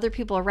or the other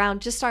people around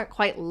just aren't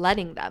quite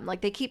letting them. Like,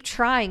 they keep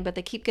trying, but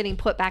they keep getting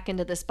put back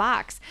into this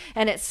box.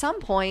 And at some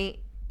point,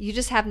 you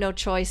just have no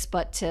choice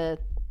but to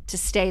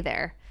stay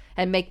there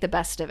and make the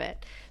best of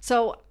it.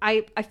 So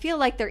I feel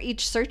like they're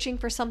each searching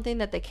for something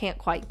that they can't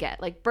quite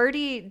get. Like,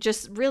 Birdie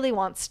just really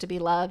wants to be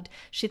loved.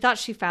 She thought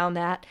she found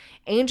that.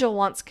 Angel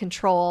wants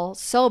control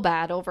so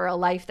bad over a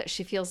life that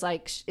she feels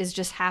like is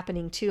just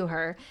happening to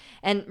her.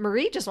 And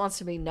Marie just wants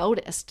to be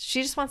noticed.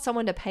 She just wants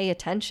someone to pay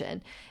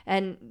attention.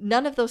 And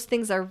none of those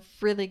things are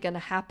really going to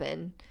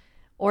happen,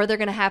 or they're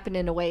going to happen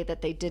in a way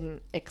that they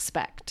didn't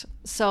expect.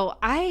 So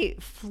I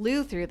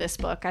flew through this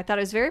book. I thought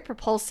it was very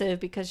propulsive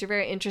because you're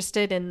very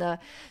interested in the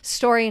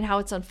story and how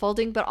it's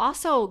unfolding, but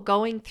also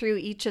going through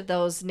each of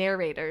those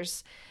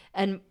narrators,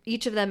 and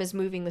each of them is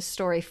moving the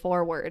story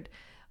forward.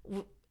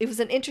 It was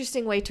an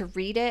interesting way to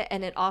read it,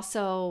 and it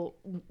also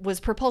was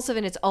propulsive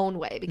in its own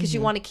way because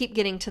you want to keep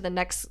getting to the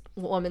next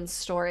woman's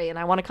story, and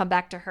I want to come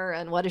back to her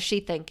and what is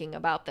she thinking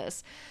about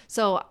this.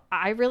 So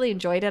I really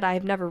enjoyed it.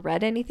 I've never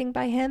read anything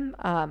by him.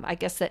 I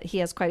guess that he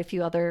has quite a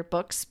few other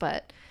books,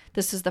 but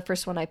this is the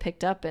first one I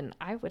picked up, and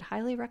I would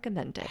highly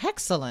recommend it.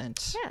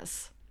 Excellent.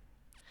 Yes.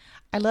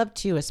 I love,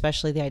 too,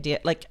 especially the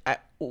idea, like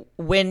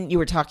when you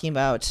were talking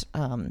about,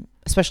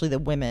 especially the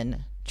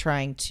women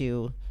trying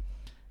to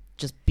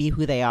just be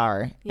who they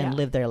are and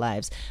live their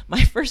lives.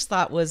 My first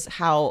thought was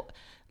how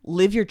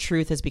live your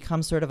truth has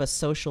become sort of a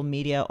social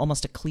media,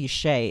 almost a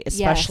cliche,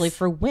 especially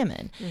for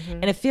women. Mm-hmm.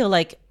 And I feel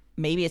like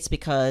maybe it's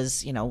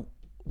because,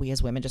 we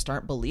as women just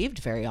aren't believed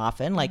very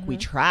often. Like, we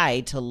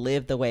try to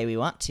live the way we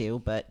want to,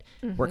 but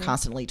we're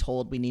constantly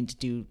told we need to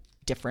do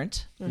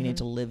different. We need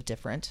to live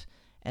different,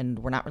 and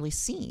we're not really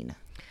seen.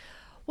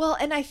 Well,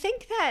 and I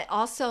think that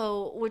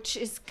also, which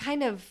is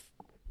kind of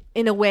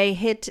in a way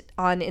hit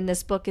on in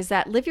this book, is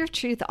that live your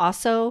truth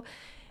also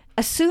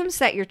assumes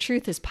that your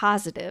truth is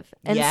positive.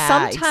 And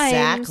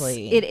sometimes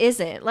it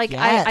isn't. Like,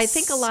 I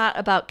think a lot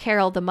about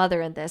Carol, the mother,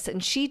 in this,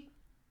 and she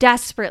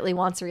desperately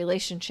wants a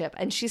relationship,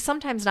 and she's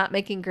sometimes not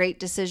making great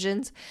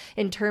decisions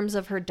in terms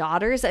of her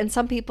daughters. And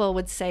some people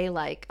would say,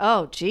 like,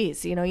 oh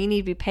geez, you need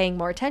to be paying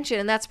more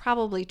attention, and that's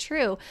probably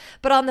true.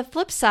 But on the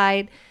flip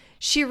side,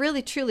 she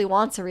really truly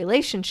wants a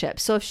relationship.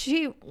 So if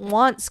she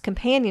wants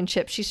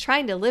companionship, she's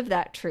trying to live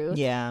that truth.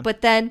 Yeah.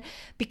 But then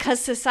because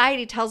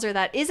society tells her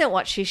that isn't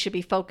what she should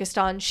be focused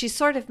on, she's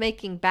sort of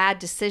making bad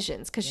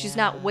decisions because she's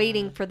not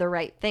waiting for the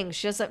right thing.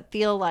 She doesn't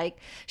feel like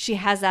she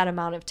has that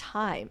amount of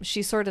time.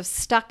 She's sort of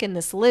stuck in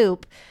this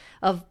loop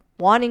of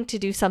wanting to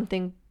do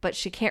something, but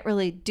she can't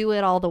really do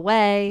it all the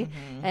way.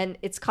 And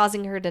it's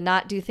causing her to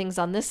not do things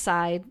on this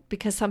side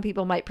because some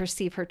people might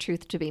perceive her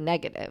truth to be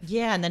negative.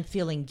 Yeah, and then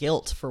feeling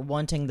guilt for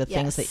wanting the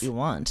things that you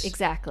want.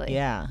 Exactly.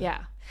 Yeah.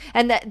 Yeah.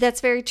 And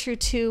that's very true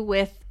too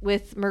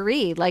with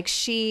Marie. Like,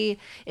 she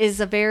is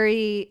a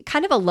very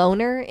kind of a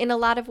loner in a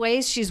lot of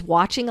ways. She's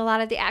watching a lot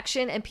of the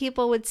action, and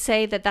people would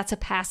say that that's a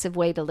passive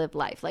way to live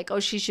life. Like, oh,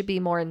 she should be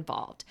more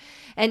involved.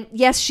 And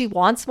yes, she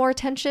wants more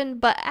attention,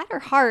 but at her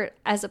heart,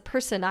 as a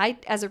person,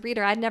 as a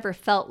reader, I never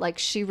felt like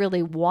she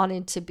really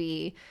wanted to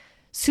be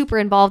super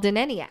involved in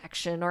any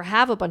action or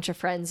have a bunch of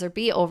friends or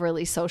be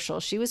overly social.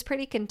 She was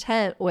pretty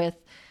content with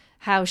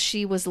how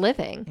she was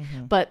living.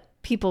 But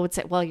people would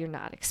say, well, you're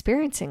not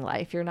experiencing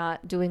life. You're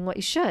not doing what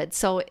you should.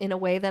 So in a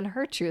way, then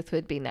her truth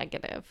would be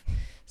negative.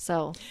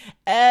 So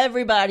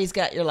everybody's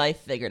got your life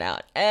figured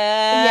out.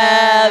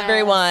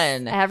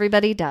 Everyone.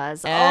 Everybody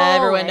does.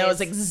 Everyone knows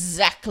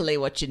exactly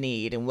what you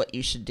need and what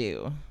you should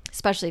do.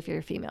 Especially if you're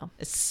a female.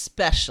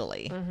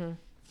 Especially.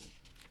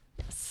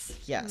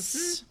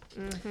 Yes.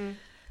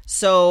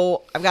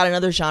 So I've got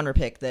another genre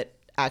pick that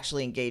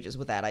actually engages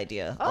with that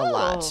idea a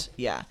lot.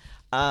 Yeah.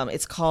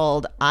 It's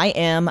called I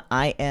Am.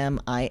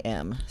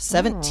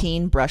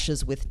 17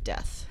 Brushes with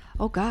Death.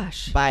 Oh,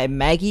 gosh. By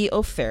Maggie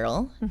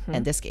O'Farrell,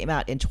 and this came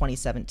out in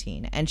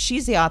 2017. And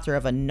she's the author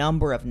of a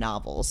number of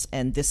novels,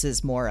 and this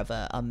is more of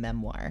a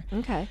memoir.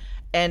 Okay.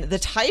 And the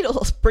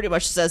title pretty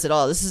much says it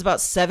all. This is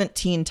about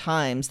 17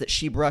 times that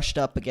she brushed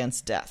up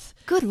against death.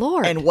 Good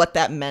Lord. And what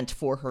that meant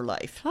for her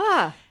life.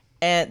 Ah.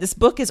 And this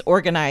book is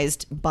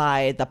organized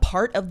by the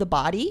part of the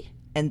body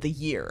and the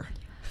year.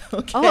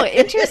 Okay. Oh,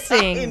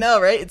 interesting. I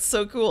know, right? It's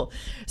so cool.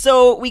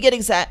 So we get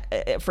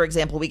for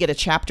example, we get a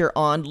chapter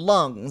on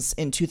lungs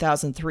in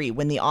 2003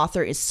 when the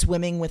author is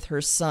swimming with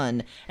her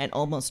son and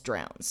almost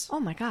drowns.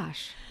 Oh, my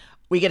gosh.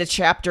 We get a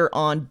chapter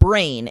on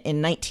brain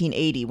in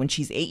 1980 when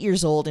she's 8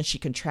 years old and she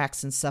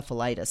contracts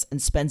encephalitis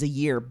and spends a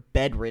year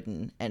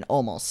bedridden and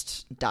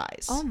almost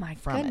dies. Oh, my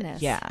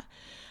goodness. Yeah.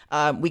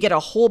 We get a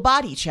whole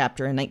body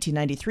chapter in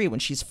 1993 when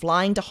she's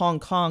flying to Hong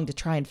Kong to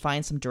try and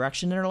find some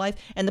direction in her life,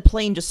 and the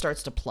plane just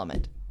starts to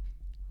plummet.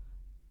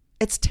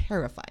 It's a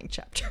terrifying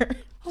chapter.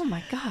 Oh,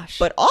 my gosh.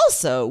 But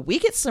also, we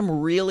get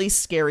some really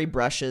scary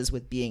brushes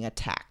with being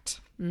attacked.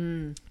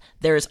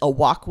 There's A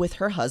Walk with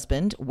Her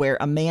Husband, where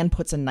a man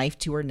puts a knife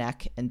to her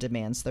neck and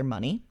demands their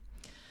money.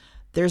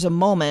 There's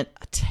a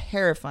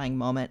terrifying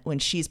moment, when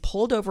she's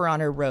pulled over on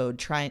a road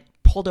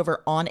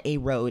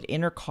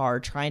in her car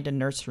trying to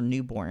nurse her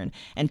newborn,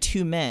 and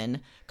two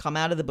men come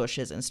out of the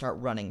bushes and start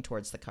running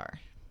towards the car.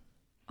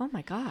 Oh,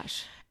 my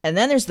gosh. And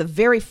then there's the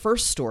very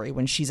first story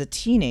when she's a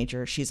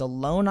teenager, she's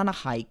alone on a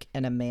hike,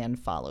 and a man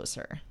follows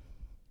her.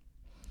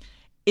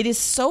 It is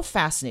so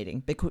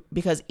fascinating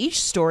because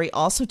each story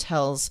also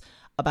tells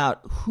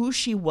about who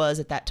she was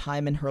at that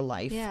time in her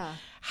life,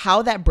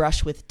 how that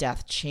brush with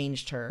death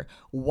changed her,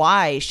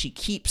 why she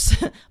keeps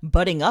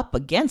butting up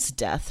against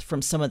death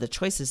from some of the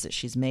choices that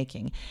she's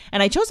making.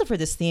 And I chose it for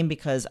this theme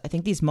because I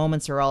think these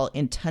moments are all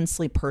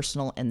intensely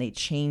personal and they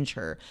change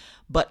her.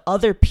 But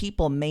other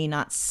people may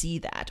not see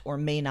that or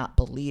may not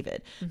believe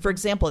it. For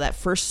example, that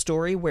first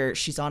story where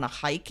she's on a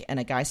hike and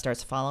a guy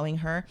starts following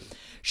her,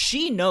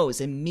 she knows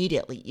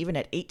immediately, even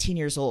at 18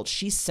 years old,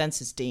 she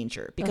senses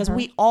danger because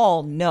we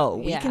all know,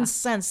 we can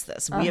sense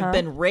this. We have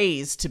been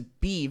raised to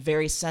be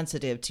very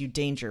sensitive to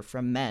danger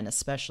from men,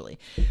 especially.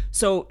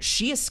 So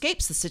she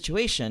escapes the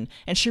situation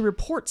and she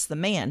reports the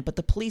man, but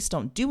the police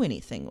don't do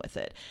anything with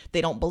it. They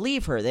don't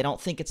believe her. They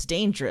don't think it's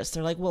dangerous.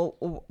 They're like,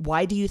 well,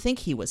 why do you think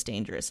he was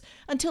dangerous?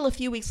 Until a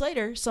few weeks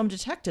later, some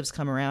detectives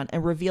come around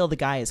and reveal the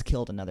guy has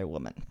killed another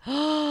woman.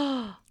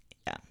 Yeah.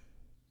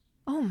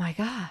 Oh, my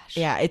gosh.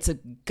 Yeah, it's a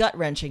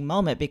gut-wrenching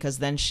moment because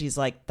then she's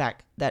like,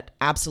 that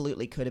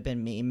absolutely could have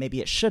been me. Maybe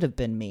it should have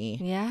been me.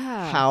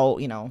 Yeah. How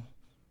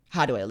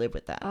do I live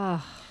with that?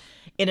 Oh.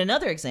 In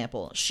another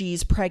example,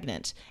 she's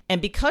pregnant,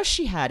 and because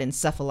she had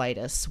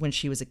encephalitis when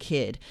she was a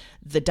kid,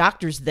 the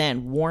doctors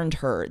then warned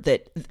her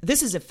that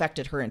this has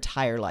affected her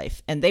entire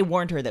life, and they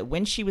warned her that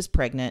when she was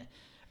pregnant,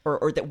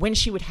 or that when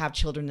she would have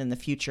children in the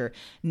future,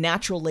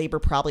 natural labor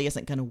probably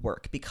isn't going to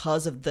work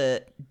because of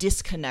the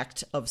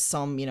disconnect of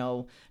some,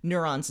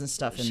 neurons and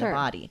stuff in the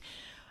body.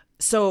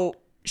 So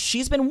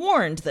she's been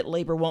warned that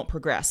labor won't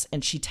progress,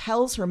 and she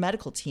tells her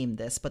medical team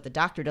this, but the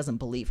doctor doesn't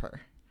believe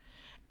her.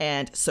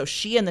 And so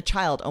she and the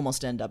child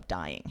almost end up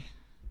dying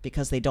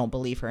because they don't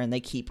believe her and they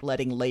keep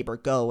letting labor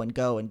go and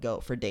go and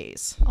go for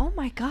days. Oh,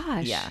 my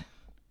gosh. Yeah.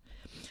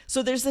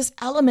 So there's this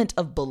element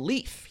of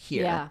belief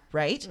here,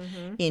 right?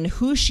 In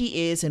who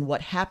she is and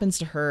what happens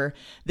to her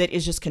that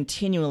is just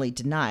continually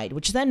denied,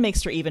 which then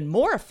makes her even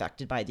more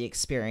affected by the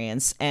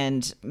experience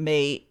and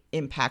may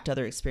impact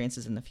other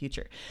experiences in the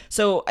future.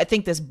 So I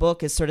think this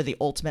book is sort of the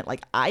ultimate,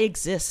 like, I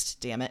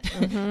exist, damn it.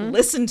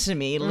 Listen to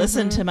me,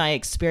 listen to my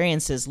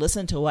experiences,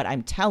 listen to what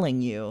I'm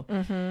telling you.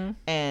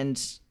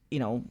 And,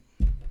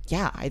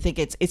 I think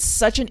it's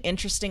such an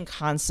interesting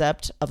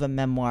concept of a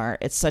memoir.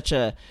 It's such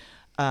a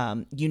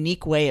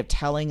unique way of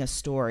telling a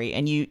story,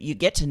 and you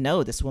get to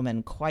know this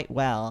woman quite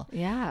well.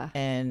 Yeah.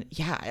 And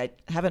I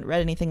haven't read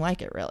anything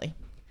like it, really.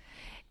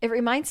 It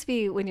reminds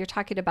me, when you're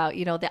talking about,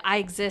 the I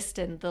exist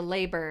and the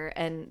labor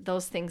and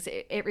those things,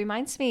 it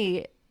reminds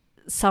me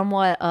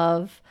somewhat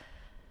of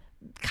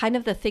kind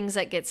of the things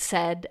that get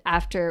said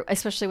after,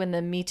 especially when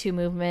the Me Too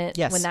movement,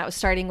 when that was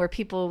starting, where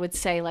people would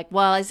say, like,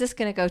 well, is this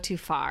going to go too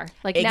far?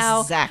 Like,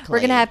 now we're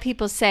going to have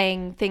people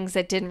saying things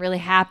that didn't really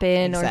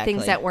happen or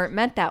things that weren't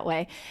meant that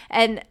way.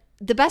 And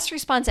the best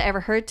response I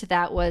ever heard to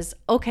that was,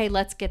 okay,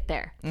 let's get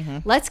there.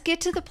 Let's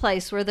get to the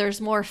place where there's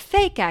more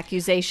fake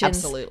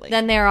accusations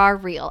than there are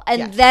real.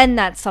 And then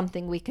that's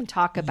something we can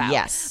talk about.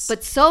 Yes.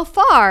 But so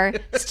far,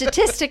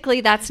 statistically,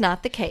 that's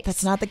not the case.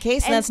 That's not the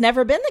case, and that's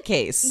never been the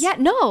case. Yeah,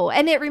 no.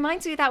 And it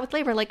reminds me of that with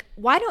labor. Like,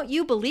 why don't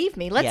you believe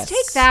me? Let's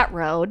take that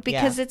road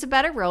because it's a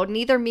better road.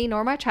 Neither me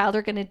nor my child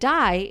are going to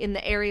die in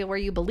the area where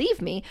you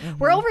believe me.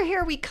 Where over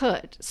here we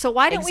could. So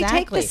why don't we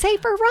take the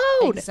safer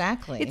road?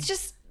 Exactly. It's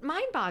just...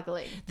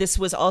 mind-boggling. This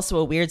was also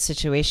a weird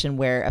situation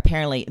where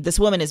apparently this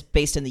woman is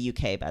based in the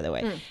UK, by the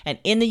way. And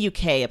in the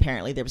UK,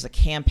 apparently there was a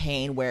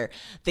campaign where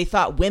they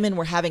thought women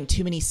were having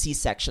too many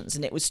C-sections,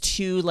 and it was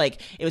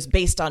it was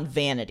based on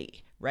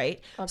vanity.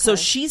 Right. Okay. So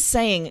she's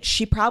saying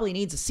she probably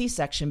needs a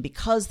C-section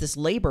because this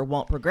labor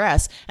won't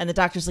progress. And the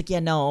doctor's like, yeah,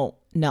 no.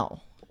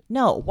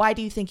 Why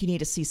do you think you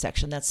need a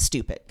C-section? That's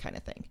stupid, kind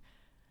of thing.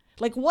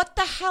 Like, what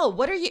the hell?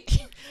 What are you?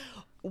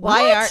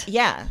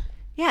 Yeah.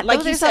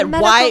 Like you said,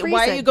 why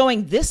are you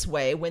going this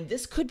way when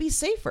this could be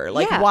safer?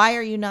 Like, why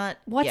are you not?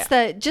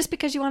 Just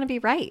because you want to be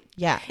right?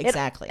 Yeah,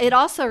 exactly. It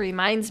also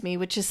reminds me,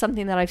 which is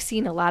something that I've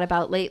seen a lot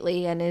about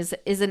lately, and is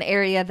an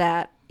area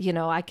that,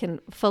 I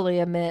can fully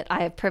admit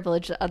I have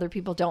privilege that other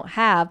people don't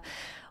have.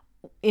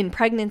 In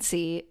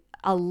pregnancy,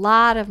 a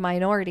lot of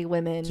minority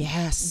women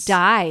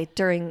die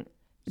during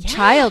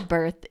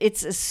childbirth.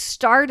 It's a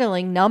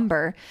startling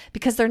number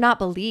because they're not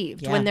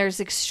believed. When there's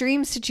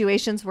extreme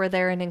situations where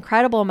they're in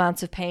incredible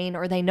amounts of pain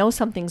or they know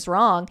something's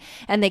wrong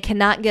and they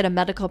cannot get a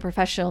medical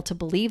professional to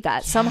believe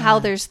that. Somehow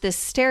there's this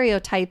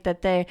stereotype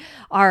that they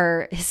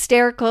are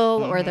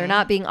hysterical or they're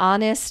not being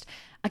honest.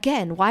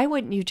 Again, why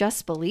wouldn't you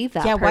just believe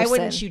that person? Why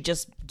wouldn't you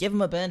just give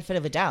them a benefit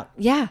of a doubt?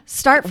 Yeah,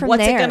 start from What's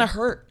there. What's it going to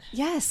hurt?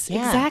 Yes,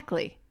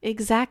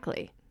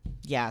 exactly.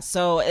 Yeah,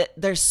 so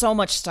there's so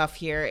much stuff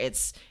here.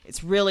 It's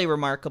really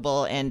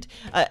remarkable. And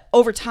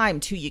over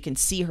time, too, you can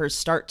see her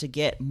start to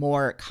get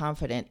more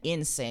confident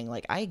in saying,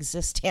 like, I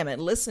exist, damn it,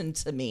 listen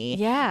to me.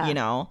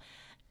 Yeah.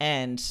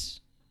 And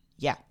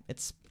yeah,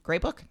 it's a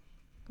great book.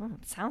 Oh,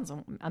 it sounds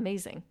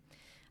amazing.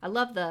 I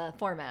love the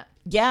format.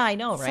 Yeah, I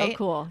know, right? So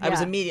cool. I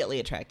was immediately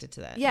attracted to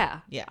that.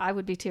 Yeah, I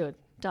would be too.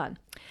 Done.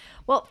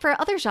 Well, for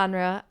other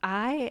genre,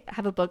 I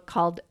have a book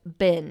called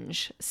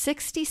Binge,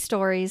 60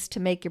 Stories to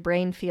Make Your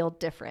Brain Feel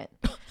Different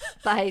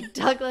by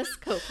Douglas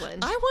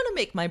Copeland. I want to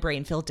make my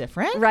brain feel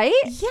different. Right?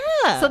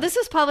 Yeah. So this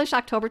was published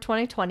October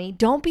 2020.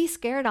 Don't be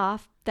scared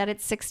off that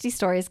it's 60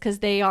 stories because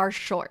they are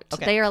short.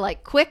 Okay. They are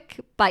like quick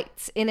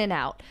bites in and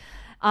out.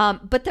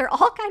 But they're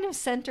all kind of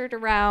centered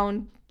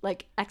around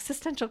like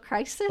existential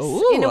crisis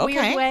in a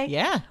weird way.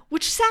 Yeah.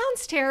 Which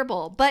sounds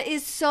terrible, but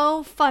is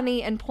so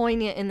funny and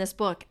poignant in this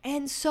book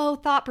and so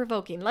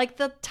thought-provoking. Like,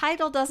 the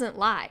title doesn't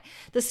lie.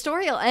 The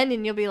story will end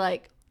and you'll be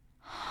like,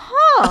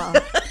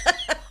 huh.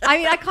 I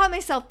mean, I caught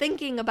myself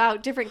thinking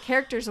about different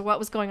characters and what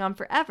was going on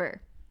forever.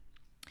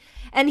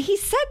 And he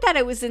said that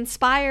it was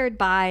inspired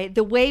by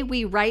the way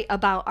we write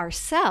about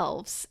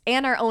ourselves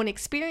and our own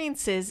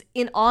experiences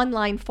in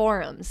online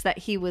forums that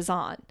he was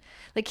on.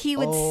 Like, he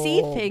would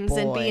see things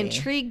and be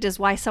intrigued as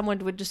why someone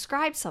would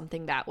describe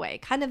something that way.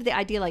 Kind of the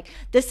idea, like,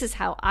 this is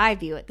how I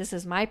view it. This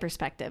is my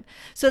perspective.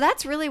 So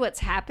that's really what's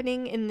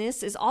happening in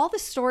this, is all the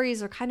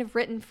stories are kind of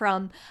written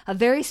from a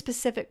very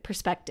specific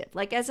perspective.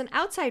 Like, as an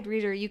outside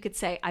reader, you could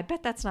say, I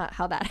bet that's not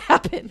how that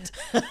happened.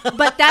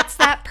 But that's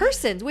that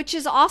person, which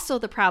is also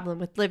the problem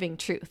with living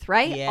truth,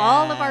 right? Yeah.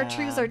 All of our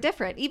truths are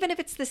different. Even if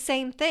it's the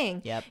same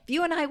thing. Yep. If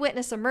you and I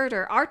witness a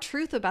murder, our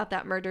truth about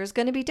that murder is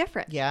going to be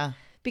different. Yeah.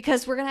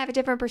 Because we're going to have a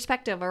different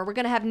perspective, or we're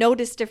going to have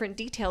noticed different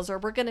details, or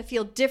we're going to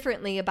feel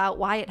differently about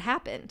why it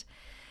happened.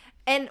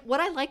 And what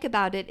I like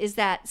about it is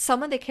that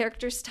some of the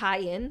characters tie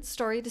in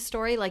story to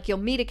story. Like, you'll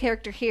meet a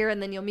character here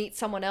and then you'll meet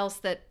someone else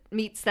that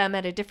meets them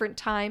at a different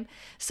time.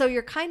 So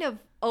you're kind of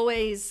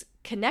always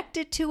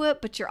connected to it,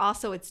 but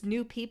it's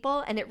new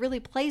people. And it really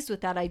plays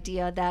with that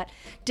idea that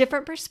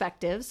different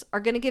perspectives are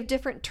going to give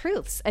different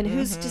truths. And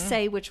who's to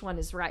say which one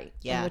is right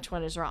and which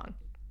one is wrong?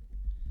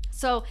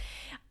 So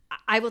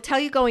I will tell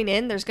you going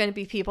in, there's going to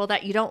be people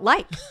that you don't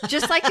like,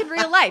 just like in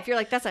real life. You're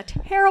like, that's a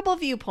terrible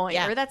viewpoint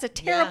or that's a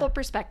terrible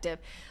perspective.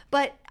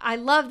 But I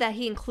love that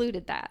he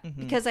included that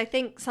because I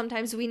think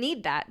sometimes we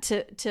need that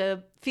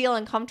to feel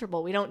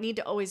uncomfortable. We don't need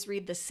to always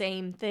read the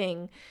same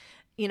thing.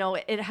 You know,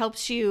 it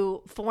helps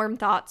you form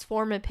thoughts,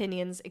 form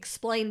opinions,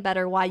 explain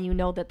better why you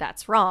know that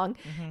that's wrong.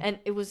 And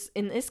it was,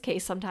 in this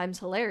case, sometimes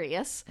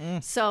hilarious.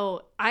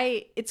 So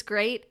it's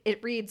great.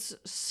 It reads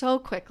so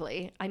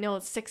quickly. I know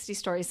 60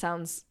 stories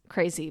sounds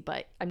crazy,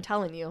 but I'm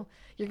telling you,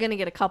 you're going to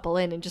get a couple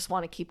in and just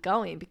want to keep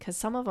going because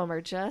some of them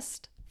are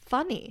just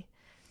funny.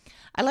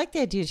 I like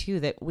the idea, too,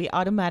 that we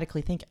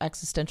automatically think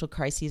existential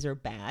crises are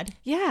bad.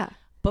 Yeah.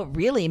 But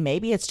really,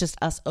 maybe it's just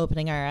us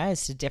opening our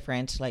eyes to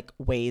different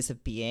ways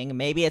of being.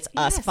 Maybe it's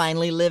us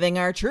finally living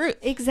our truth.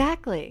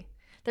 Exactly.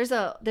 There's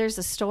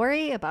a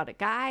story about a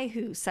guy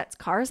who sets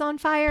cars on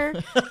fire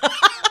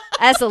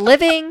as a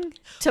living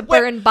to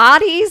burn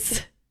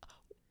bodies.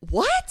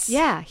 What?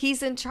 Yeah,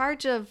 he's in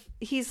charge of.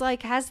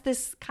 Has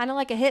this kind of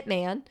like a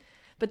hitman,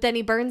 but then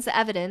he burns the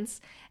evidence,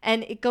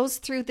 and it goes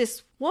through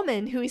this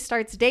woman who he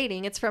starts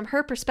dating. It's from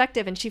her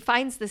perspective, and she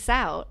finds this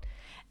out.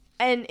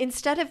 And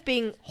instead of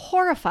being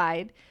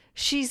horrified,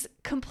 she's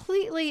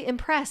completely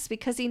impressed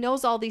because he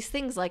knows all these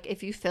things. Like,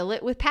 if you fill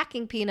it with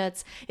packing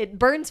peanuts, it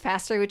burns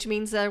faster, which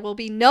means there will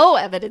be no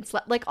evidence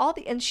left.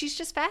 And she's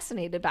just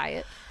fascinated by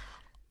it.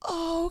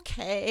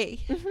 Okay.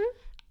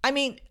 I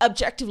mean,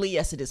 objectively,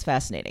 yes, it is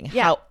fascinating.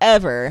 Yeah.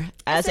 However,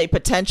 as a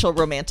potential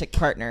romantic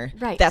partner,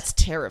 that's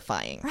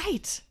terrifying.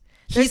 Right.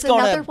 He's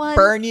going to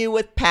burn you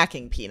with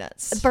packing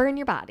peanuts. Burn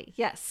your body.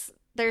 Yes.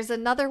 There's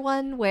another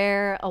one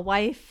where a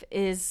wife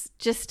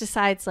just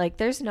decides like,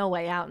 there's no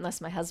way out unless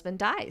my husband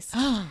dies.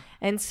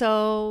 And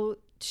so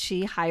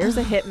she hires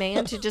a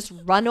hitman to just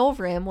run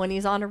over him when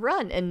he's on a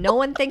run, and no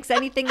one thinks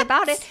anything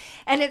about it.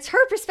 And it's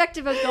her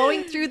perspective of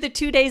going through the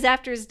 2 days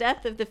after his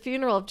death of the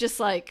funeral of just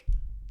like,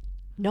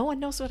 no one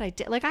knows what I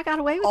did. Like, I got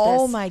away with this.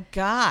 Oh my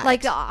God.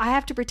 Like, I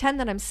have to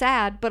pretend that I'm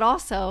sad, but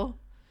also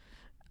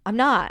I'm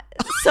not.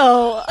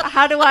 So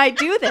how do I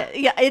do that?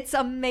 Yeah, it's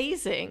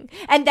amazing.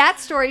 And that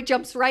story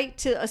jumps right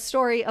to a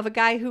story of a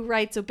guy who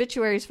writes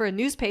obituaries for a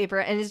newspaper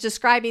and is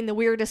describing the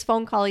weirdest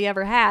phone call he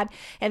ever had.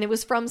 And it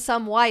was from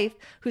some wife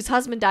whose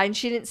husband died, and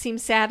she didn't seem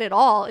sad at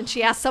all. And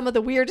she asked some of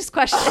the weirdest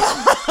questions.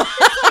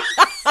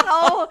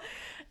 So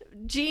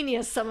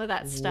genius, some of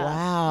that stuff.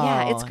 Wow.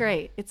 Yeah, it's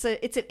great. It's an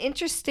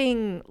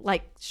interesting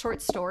like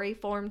short story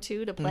form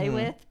too to play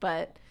with,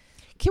 but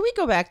can we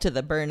go back to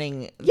the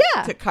burning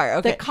the car?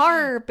 Okay. The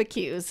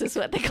carbecues is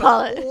what they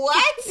call it.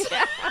 What?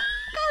 Yeah.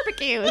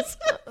 Barbecues.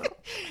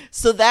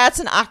 So that's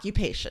an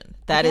occupation.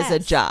 That is a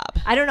Yes. job.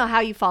 I don't know how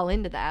you fall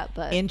into that,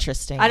 but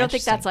Interesting. I don't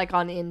think that's like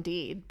on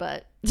Indeed,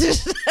 but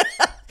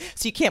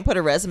So you can't put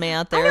a resume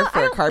out there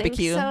for a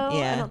barbecue?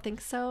 I don't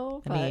think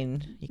so. I But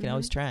mean, you can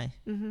always try.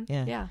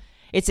 Yeah. yeah.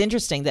 It's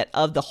interesting that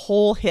of the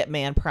whole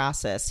hitman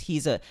process,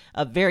 he's a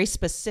very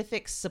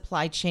specific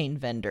supply chain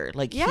vendor.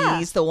 Like, Yeah.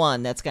 he's the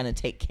one that's going to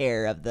take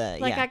care of the...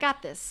 Like, I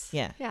got this.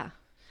 Yeah. Yeah.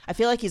 I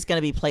feel like he's going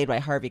to be played by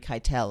Harvey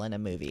Keitel in a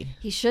movie.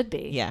 He should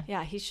be. Yeah.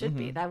 Yeah, he should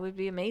be. That would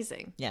be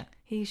amazing. Yeah.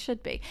 He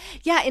should be.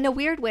 Yeah, in a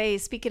weird way,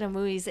 speaking of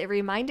movies, it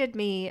reminded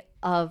me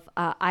of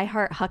I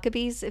Heart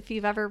Huckabees, if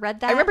you've ever read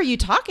that. I remember you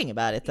talking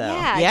about it, though.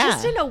 Yeah,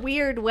 just in a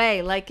weird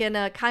way, like in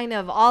a kind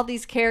of all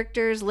these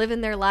characters living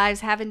their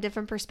lives, having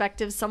different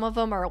perspectives. Some of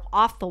them are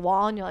off the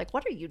wall, and you're like,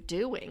 what are you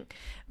doing?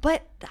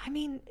 But, I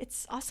mean, it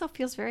also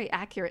feels very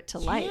accurate to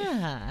life.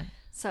 Yeah.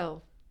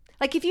 So,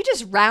 like if you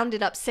just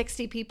rounded up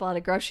 60 people at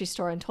a grocery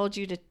store and told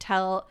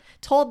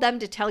them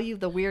to tell you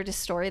the weirdest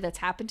story that's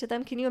happened to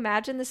them, can you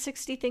imagine the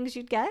 60 things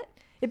you'd get?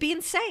 It'd be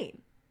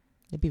insane.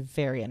 It'd be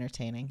very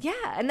entertaining.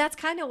 Yeah, and that's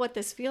kind of what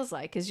this feels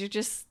like, is you're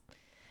just,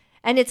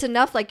 and it's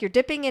enough, like you're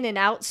dipping in and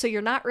out, so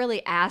you're not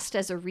really asked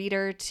as a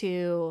reader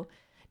to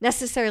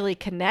necessarily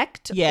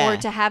connect or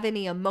to have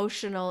any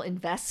emotional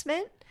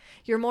investment.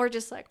 You're more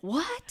just like,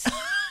 what?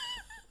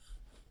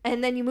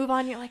 And then you move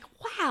on, you're like,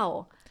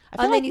 wow.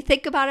 And then you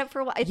think about it for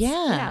a while.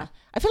 Yeah.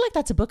 I feel like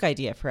that's a book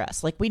idea for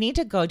us. Like, we need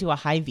to go to a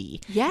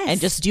Hy-Vee Yes.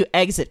 and just do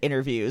exit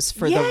interviews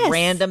for the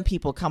random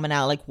people coming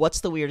out. Like,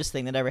 what's the weirdest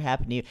thing that ever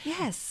happened to you?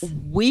 Yes.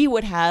 We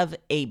would have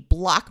a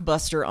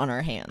blockbuster on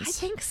our hands. I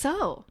think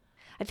so.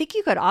 I think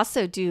you could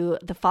also do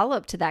the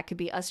follow-up to that could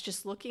be us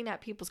just looking at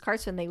people's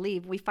carts when they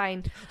leave. We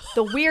find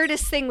the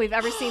weirdest thing we've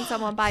ever seen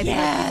someone buy.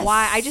 Yes.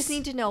 Why? I just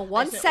need to know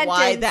one sentence.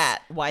 Why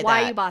that? Why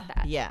Why that? you bought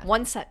that. Yeah.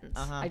 One sentence.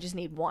 I just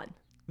need one.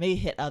 Maybe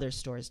hit other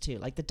stores too,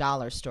 like the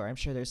dollar store. I'm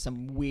sure there's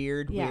some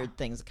weird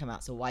things that come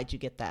out. So why'd you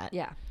get that?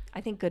 Yeah. I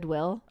think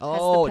Goodwill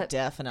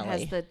Definitely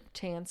has the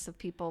chance of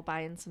people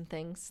buying some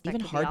things. That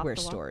Even could be off hardware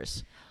the wall.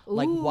 stores.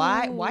 Like,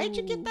 why'd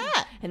you get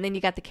that? And then you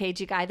got the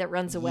cagey guy that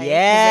runs away. 'cause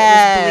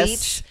Yes. it was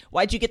bleach.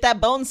 Why'd you get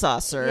that bone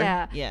saucer?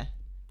 Yeah. Yeah.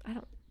 I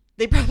don't.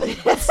 They probably.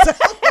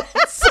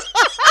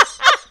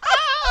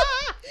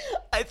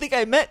 I think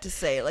I meant to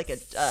say like a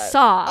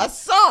Saw. A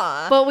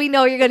saw. But we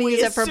know you're going to We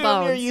use it for assume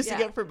bones. You're using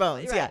it for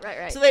bones. Right,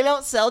 yeah. right. So they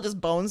don't sell just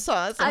bone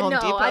saws at Home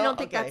Depot? I don't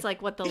think Okay. that's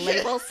like what the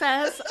label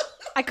says.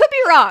 I could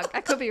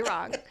be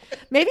wrong.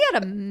 Maybe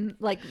at a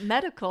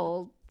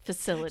medical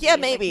facility. Yeah,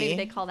 Like, maybe. maybe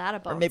they call that a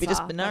bone Or maybe just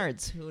saw, but-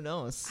 Menards. Who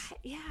knows?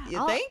 Yeah.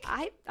 You think?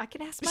 I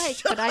can ask Mike,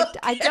 but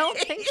I don't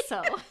think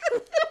so.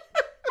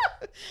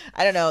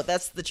 I don't know.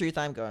 That's the truth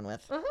I'm going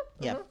with.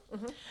 Mm-hmm, Yeah.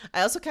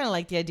 I also kind of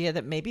like the idea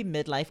that maybe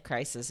midlife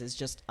crisis is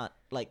just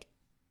like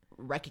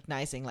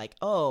recognizing like,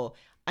 oh,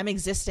 I'm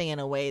existing in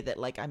a way that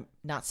like I'm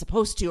not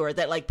supposed to, or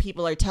that like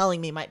people are telling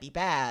me might be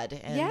bad,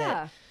 and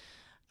that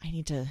I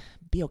need to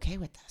be okay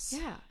with this.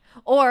 Yeah.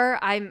 Or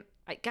I've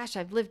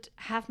lived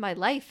half my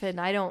life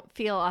and I don't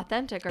feel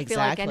authentic or feel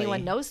like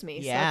anyone knows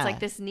me. So it's like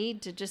this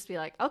need to just be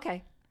like,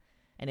 okay.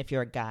 And if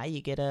you're a guy,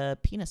 you get a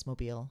penis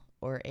mobile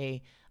or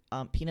a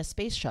penis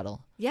space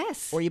shuttle.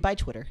 Yes. Or you buy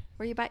Twitter.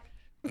 Or you buy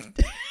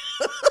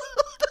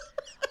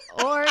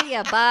Or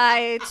you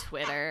buy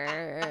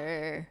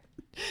Twitter.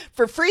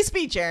 For free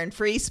speech, Aaron.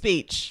 Free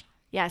speech.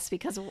 Yes,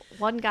 because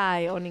one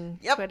guy owning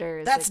Twitter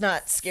is that's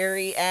not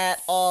scary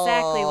at all.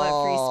 Exactly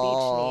what free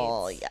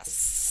speech needs.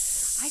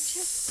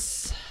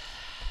 Yes.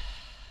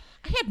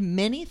 I had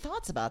many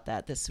thoughts about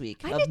that this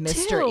week I of did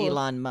Mr. too.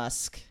 Elon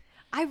Musk.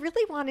 I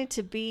really wanted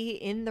to be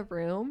in the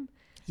room.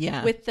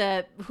 Yeah. With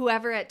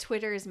whoever at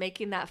Twitter is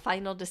making that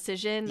final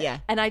decision. Yeah.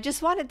 And I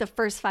just wanted the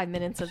first 5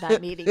 minutes of that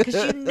meeting because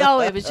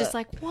it was just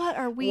like, what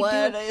are we doing?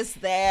 What is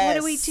this? What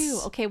do we do?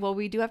 Okay, well,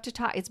 we do have to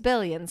talk. It's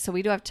billions, so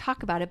we do have to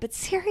talk about it. But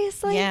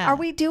seriously, Yeah. are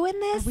we doing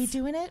this? Are we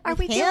doing it? Are with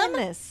we him?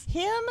 doing this?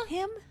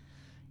 Him?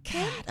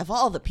 God, of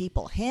all the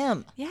people,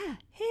 him. Yeah,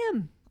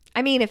 him.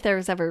 I mean, if there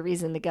was ever a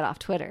reason to get off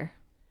Twitter.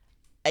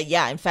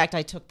 Yeah, in fact,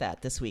 I took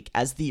that this week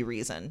as the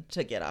reason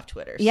to get off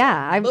Twitter. So,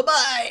 Yeah,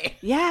 bye-bye.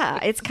 Yeah,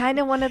 it's kind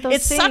of one of those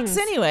It things. sucks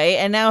anyway,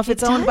 and now if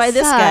it's owned does by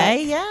this suck. guy,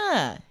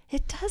 yeah.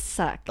 It does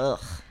suck. Ugh.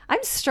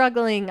 I'm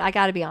struggling, I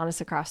got to be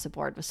honest, across the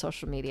board with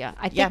social media.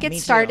 I Yeah, think me it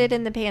too. started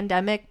in the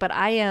pandemic, but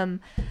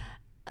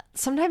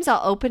sometimes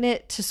I'll open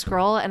it to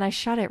scroll and I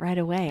shut it right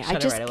away. I Shut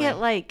it just right get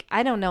away. like,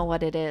 I don't know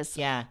what it is.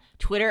 Yeah.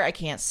 Twitter, I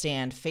can't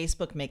stand.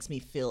 Facebook makes me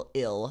feel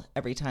ill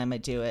every time I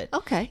do it.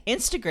 Okay.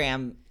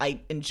 Instagram,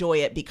 I enjoy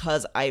it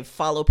because I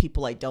follow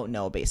people I don't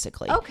know,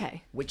 basically.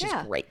 Okay. Which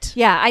Yeah. is great.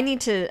 Yeah, I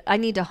need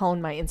to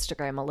hone my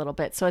Instagram a little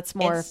bit so it's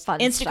more fun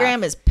Instagram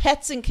stuff. is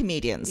pets and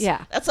comedians.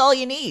 Yeah. That's all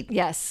you need.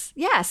 Yes.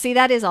 Yeah, see,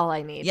 that is all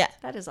I need. Yeah.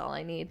 That is all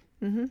I need.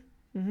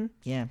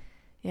 Yeah.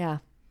 Yeah.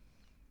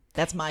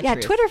 That's my Yeah,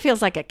 truth. Twitter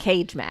feels like a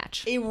cage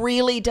match. It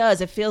really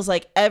does. It feels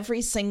like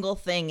every single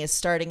thing is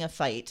starting a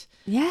fight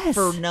Yes.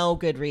 for no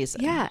good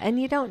reason. Yeah,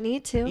 and you don't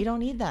need to. You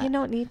don't need that. You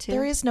don't need to.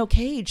 There is no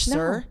cage, No.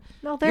 sir.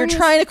 No, there You're is-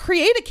 trying to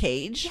create a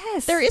cage.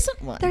 Yes. There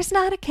isn't one. There's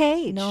not a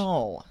cage.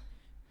 no.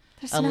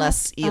 There's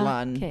Unless not a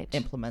Elon cage.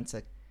 implements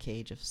a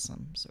cage of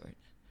some sort.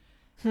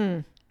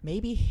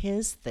 Maybe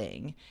his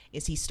thing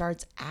is he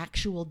starts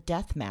actual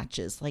death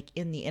matches, like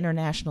in the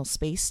International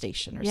Space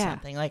Station or Yeah.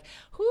 something. Like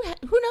who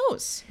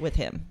knows with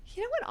him?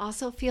 You know what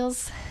also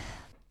feels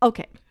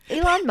okay?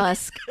 Elon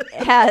Musk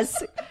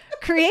has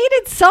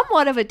created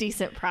somewhat of a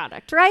decent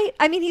product, right?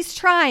 I mean, he's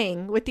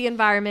trying with the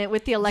environment,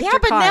 with the electric Yeah,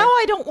 but car. now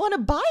I don't want to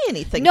buy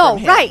anything. No, from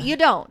him. right, you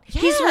don't.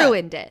 He's Yeah.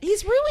 ruined it.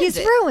 He's ruined He's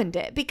it. ruined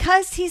it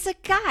because he's a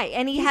guy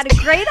and he had a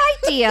great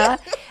idea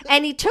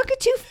and he took it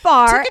too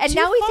far Took it and too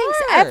now he thinks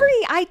far.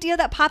 every idea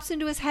that pops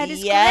into his head is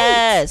great.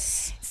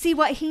 Yes. See,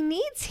 what he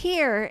needs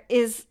here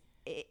is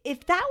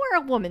if that were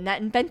a woman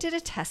that invented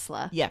a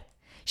Tesla, Yeah.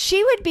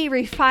 she would be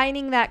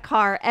refining that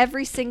car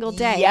every single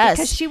day Yes.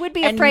 because she would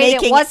be And afraid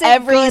it making wasn't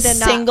every good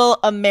enough. single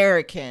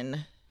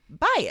American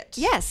buy it.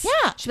 Yes.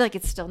 Yeah. She'd be like,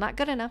 it's still not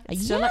good enough.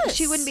 It's still not.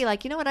 She Yes. wouldn't be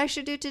like, you know what I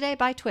should do today?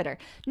 Buy Twitter.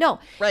 No.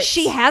 Right.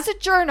 She has a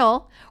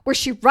journal where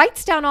she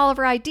writes down all of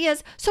her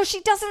ideas so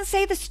she doesn't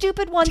say the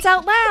stupid ones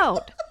out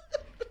loud.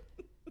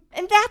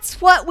 And that's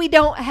what we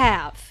don't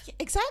have.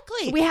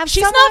 Exactly. We have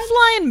She's someone- not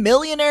flying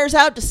millionaires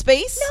out to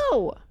space.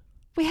 No.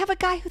 We have a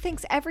guy who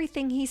thinks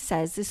everything he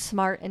says is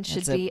smart and should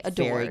That's a be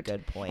adored. very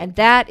good point. And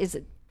that is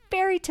a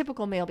very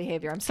typical male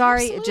behavior. I'm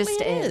sorry. It just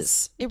Absolutely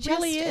is. It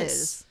really just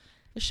is.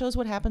 It shows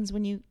what happens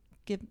when you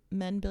give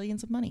men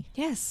billions of money.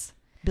 Yes.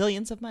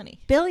 Billions of money.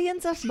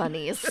 Billions of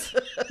monies.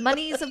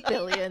 Monies of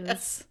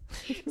billions.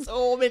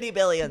 So many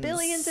billions.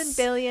 Billions and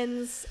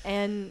billions.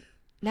 And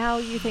now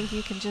you think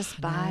you can just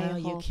buy Now a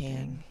you whole can.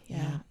 thing.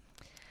 Yeah.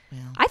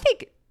 Well, I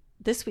think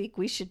this week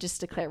we should just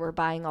declare we're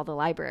buying all the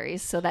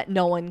libraries so that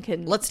no one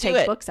can let's take do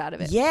it. books out of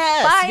it.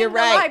 Yes, Buying you're the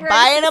right. library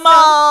Buying them system.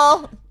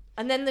 all.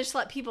 And then just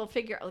let people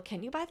figure, oh,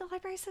 can you buy the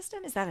library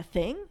system? Is that a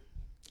thing?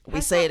 We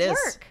How's say it that is.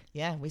 work?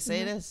 Yeah, we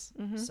say it is.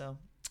 So,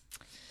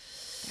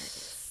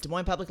 Des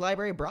Moines Public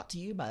Library brought to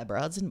you by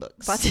Broads and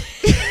Books. But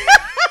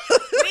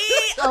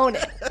we own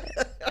it.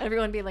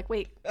 Everyone be like,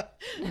 wait,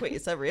 Wait,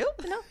 is that real?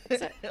 no?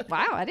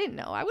 Wow, I didn't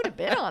know. I would have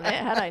been on it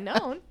had I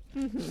known.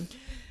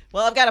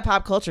 Well, I've got a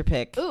pop culture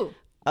pick Ooh.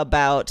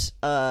 about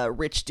a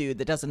rich dude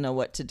that doesn't know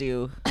what to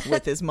do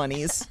with his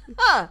monies.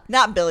 Huh.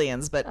 Not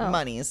billions, but Oh.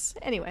 monies.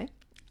 Anyway,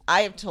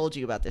 I have told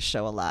you about this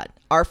show a lot.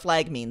 Our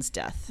Flag Means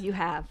Death. you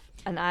have.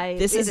 And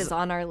This it is- is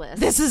on our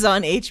list. This is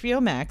on HBO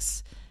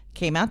Max.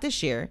 Came out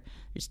this year.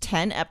 There's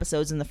 10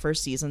 episodes in the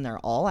first season. They're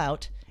all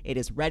out. It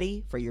is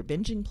ready for your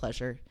binging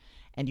pleasure,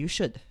 and you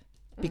should.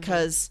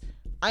 Because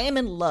I am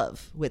in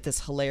love with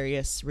this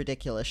hilarious,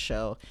 ridiculous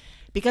show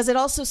because it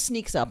also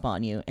sneaks up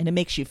on you and it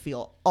makes you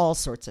feel all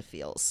sorts of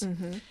feels.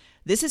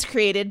 This is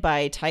created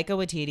by Taika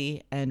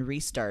Waititi and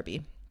Rhys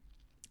Darby,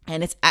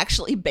 and it's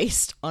actually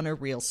based on a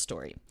real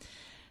story.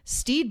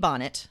 Stede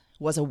Bonnet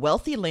was a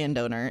wealthy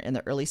landowner in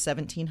the early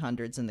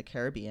 1700s in the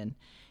Caribbean.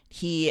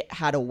 He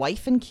had a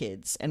wife and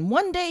kids, and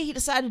one day he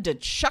decided to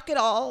chuck it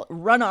all,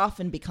 run off,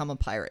 and become a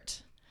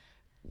pirate,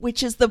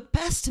 which is the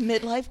best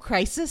midlife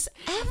crisis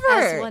ever.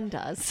 As one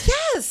does.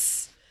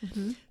 Yes.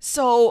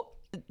 So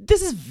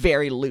this is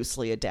very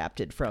loosely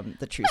adapted from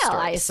the true Well,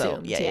 story. I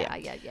assumed. So,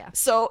 Yeah.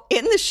 So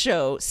in the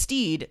show,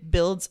 Stede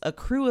builds a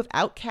crew of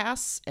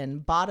outcasts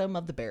and bottom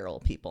of the barrel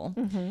people,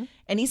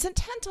 and he's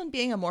intent on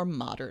being a more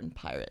modern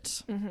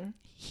pirate.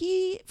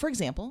 He, for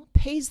example,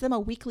 pays them a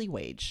weekly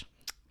wage.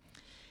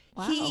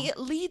 Wow. He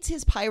leads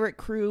his pirate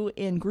crew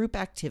in group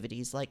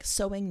activities like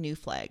sewing new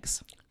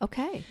flags.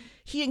 Okay.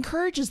 He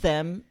encourages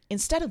them,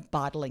 instead of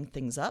bottling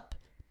things up,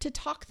 to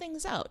talk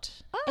things out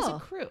as a Oh.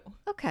 crew.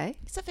 Okay.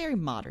 He's a very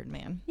modern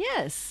man.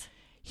 Yes.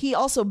 He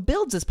also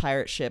builds his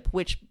pirate ship,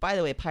 which, by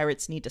the way,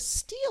 pirates need to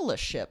steal a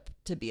ship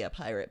to be a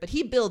pirate, but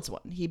he builds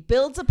one. He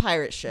builds a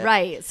pirate ship.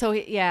 Right. So,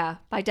 yeah,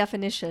 by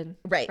definition.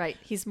 Right. Right.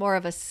 He's more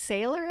of a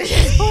sailor at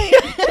this point.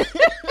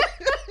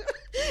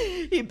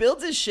 He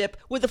builds his ship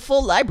with a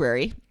full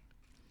library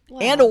Wow.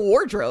 and a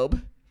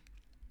wardrobe.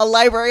 A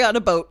library on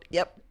a boat.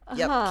 Yep.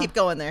 Uh-huh. Keep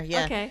going there.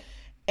 Yeah. Okay.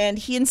 And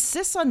he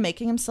insists on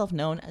making himself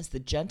known as the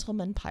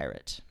gentleman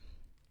pirate.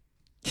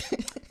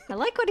 I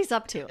like what he's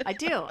up to. I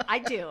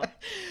do.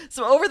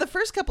 So over the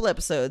first couple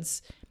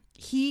episodes,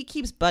 he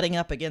keeps butting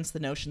up against the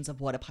notions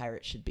of what a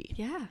pirate should be.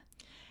 Yeah.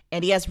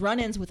 And he has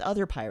run-ins with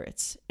other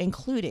pirates,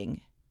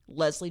 including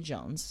Leslie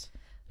Jones,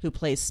 who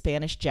plays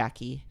Spanish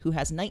Jackie, who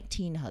has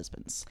 19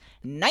 husbands.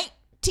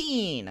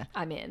 19!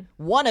 I'm in.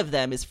 One of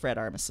them is Fred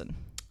Armisen,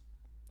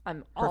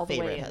 I'm her all the way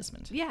favorite in.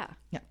 husband. Yeah.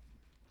 Yeah.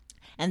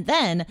 And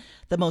then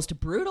the most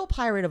brutal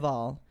pirate of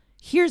all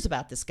hears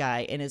about this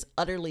guy and is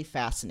utterly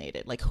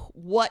fascinated. Like,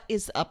 what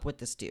is up with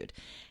this dude?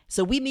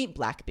 So we meet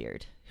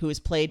Blackbeard, who is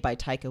played by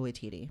Taika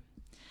Waititi.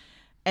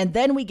 And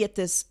then we get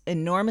this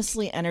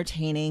enormously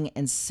entertaining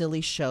and silly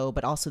show,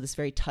 but also this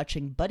very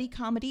touching buddy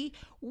comedy,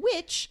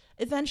 which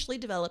eventually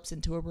develops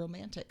into a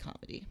romantic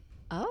comedy.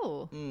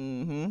 Oh.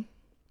 Mm-hmm.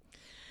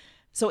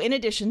 So in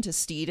addition to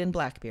Steed and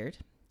Blackbeard,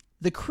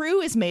 the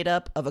crew is made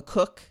up of a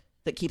cook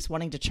that keeps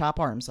wanting to chop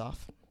arms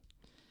off,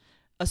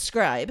 a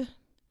scribe,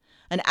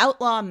 an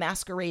outlaw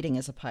masquerading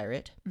as a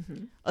pirate,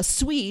 a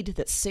Swede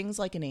that sings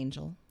like an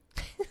angel,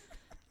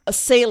 a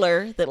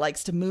sailor that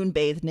likes to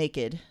moonbathe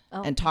naked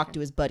and talk to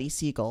his buddy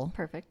Seagull,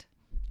 Perfect.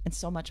 and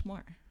so much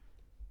more.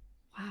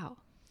 Wow.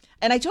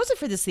 And I chose it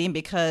for this theme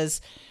because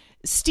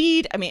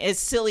Steed, I mean, as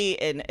silly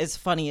and as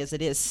funny as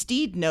it is,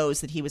 Steed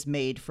knows that he was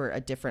made for a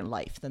different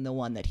life than the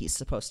one that he's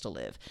supposed to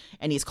live.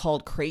 And he's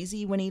called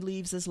crazy when he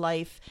leaves his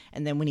life,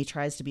 and then when he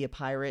tries to be a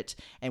pirate,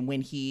 and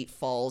when he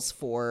falls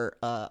for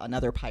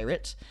another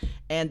pirate.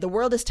 And the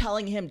world is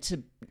telling him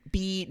to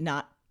be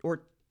not,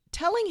 or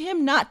telling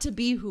him not to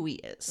be who he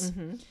is.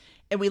 Mm-hmm.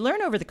 And we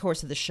learn over the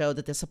course of the show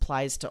that this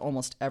applies to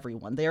almost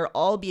everyone. They are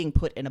all being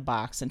put in a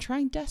box and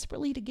trying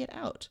desperately to get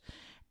out.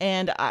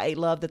 And I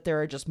love that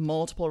there are just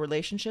multiple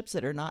relationships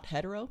that are not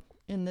hetero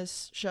in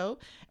this show.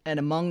 And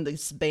among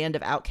this band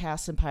of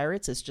outcasts and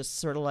pirates, it's just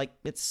sort of like,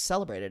 it's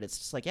celebrated. It's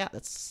just like, yeah,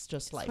 that's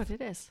just life. That's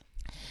what it is.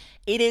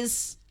 It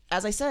is,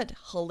 as I said,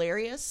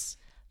 hilarious.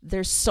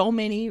 There's so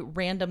many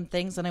random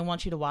things, and I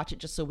want you to watch it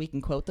just so we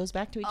can quote those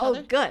back to each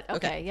other. Oh, good.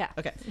 Okay, yeah.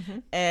 Okay. Mm-hmm.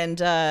 And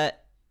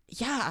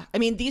yeah, I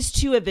mean, these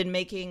two have been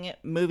making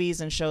movies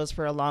and shows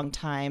for a long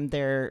time.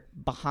 They're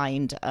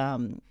behind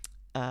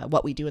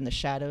What We Do in the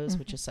Shadows,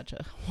 which is such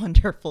a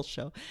wonderful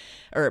show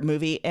or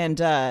movie. And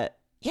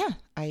yeah,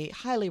 I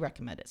highly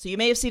recommend it. So you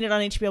may have seen it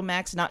on HBO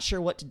Max, not sure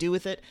what to do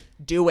with it.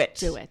 Do it.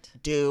 Do it.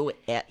 Do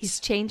it. He's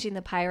changing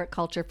the pirate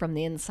culture from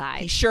the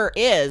inside. He sure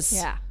is.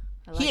 Yeah.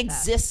 I like He that.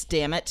 exists,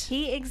 damn it.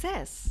 He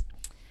exists.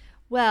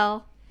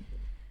 Well,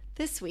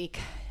 this week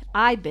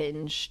I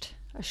binged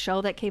a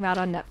show that came out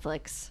on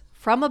Netflix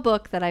from a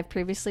book that I've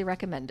previously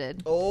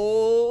recommended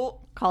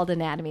Oh, called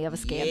Anatomy of a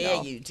Scandal.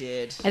 yeah, you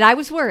did. And I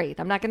was worried.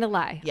 I'm not going to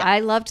lie. Yeah.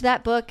 I loved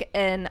that book,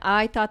 and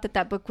I thought that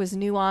that book was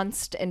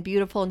nuanced and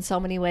beautiful in so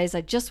many ways.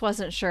 I just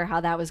wasn't sure how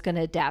that was going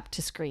to adapt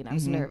to screen. I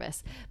was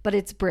nervous, but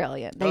it's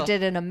brilliant. They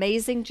did an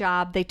amazing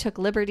job. They took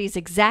liberties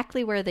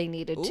exactly where they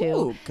needed to.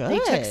 Ooh, They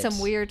took good. some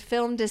weird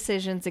film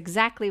decisions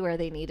exactly where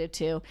they needed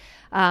to.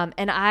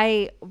 And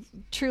I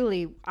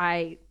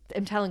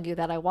am telling you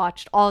that I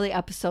watched all the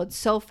episodes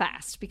so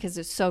fast because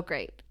it's so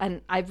great. And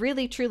I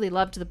really, truly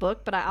loved the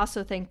book, but I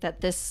also think that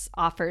this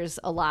offers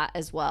a lot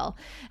as well.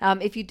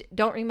 If you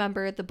don't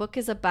remember, the book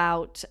is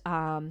about,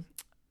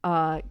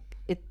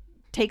 it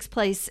takes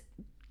place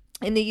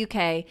in the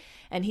UK,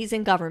 and he's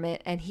in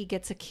government, and he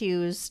gets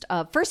accused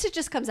of, first it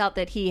just comes out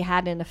that he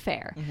had an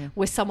affair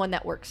with someone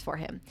that works for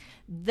him.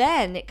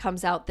 Then it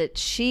comes out that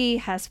she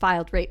has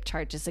filed rape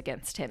charges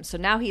against him. So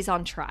now he's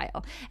on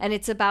trial, and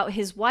it's about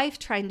his wife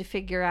trying to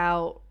figure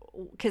out,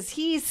 because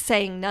he's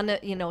saying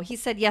he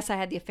said, yes, I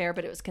had the affair,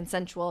 but it was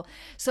consensual.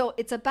 So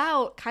it's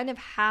about kind of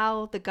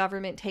how the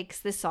government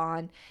takes this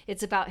on.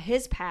 It's about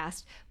his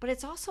past, but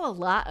it's also a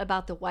lot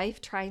about the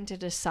wife trying to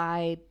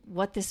decide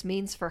what this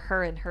means for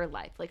her in her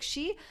life. Like,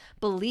 she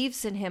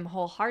believes in him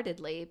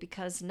wholeheartedly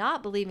because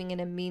not believing in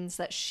him means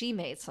that she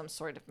made some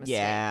sort of mistake.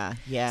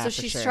 Yeah. So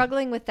for she's sure.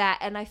 struggling with that.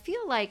 And I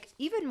feel like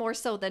even more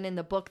so than in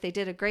the book, they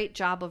did a great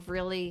job of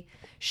really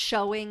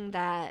showing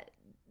that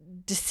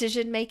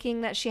decision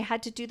making that she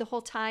had to do the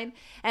whole time,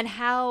 and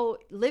how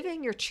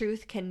living your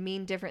truth can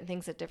mean different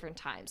things at different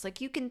times. Like,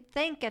 you can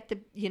think at the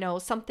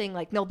something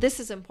like, no,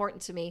 this is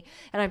important to me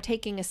and I'm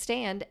taking a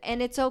stand,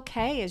 and it's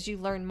okay as you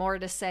learn more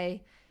to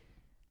say,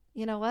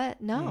 you know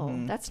what,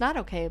 no, that's not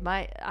okay.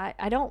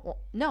 I don't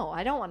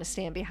want to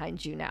stand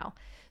behind you now.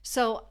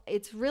 So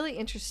it's really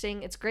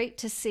interesting. It's great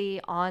to see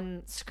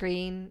on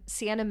screen.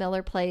 Sienna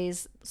Miller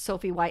plays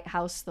Sophie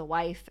Whitehouse, the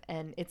wife,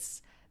 and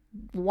it's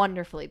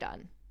wonderfully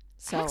done.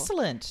 So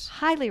Excellent.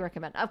 highly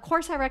recommend. Of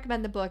course, I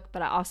recommend the book,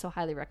 but I also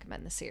highly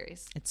recommend the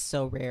series. It's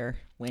so rare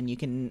when you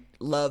can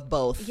love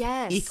both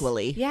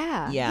equally.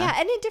 Yeah.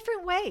 And in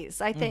different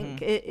ways. I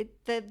think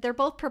they're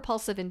both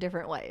propulsive in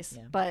different ways.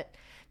 Yeah. But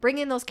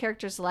bringing those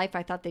characters to life,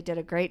 I thought they did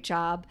a great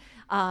job.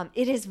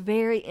 It is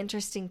very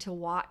interesting to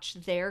watch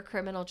their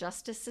criminal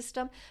justice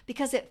system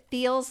because it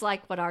feels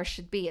like what ours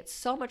should be. It's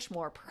so much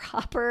more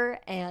proper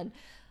and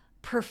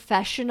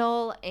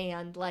professional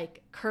and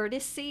like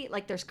courtesy.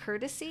 Like there's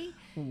courtesy.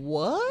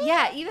 What?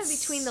 Yeah, even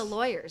between the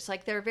lawyers.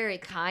 Like they're very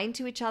kind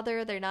to each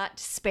other. They're not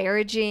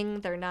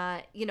disparaging. They're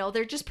not,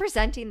 they're just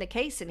presenting the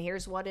case and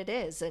here's what it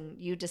is and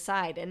you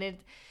decide. And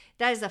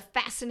that is a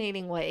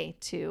fascinating way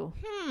to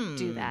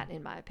do that,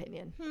 in my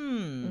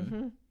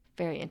opinion.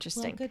 Very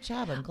interesting. Well, good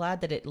job. I'm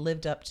glad that it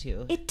lived up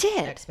to it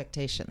did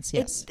expectations.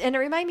 Yes. And it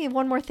reminded me of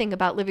one more thing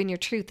about living your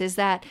truth is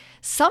that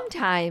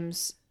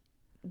sometimes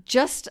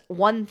just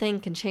one thing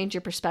can change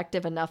your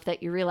perspective enough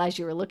that you realize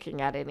you were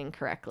looking at it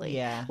incorrectly.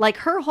 Yeah. Like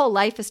her whole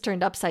life is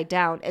turned upside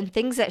down and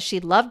things that she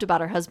loved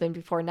about her husband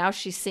before, now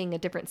she's seeing a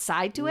different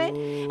side to it.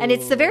 Ooh. And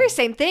it's the very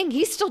same thing.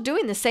 He's still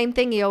doing the same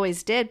thing he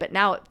always did, but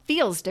now it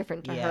feels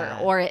different to her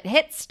or it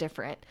hits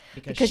different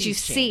because you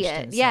see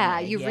it. Yeah.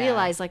 You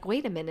realize like,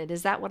 wait a minute,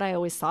 is that what I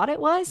always thought it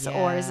was? Yeah.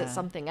 Or is it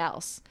something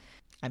else?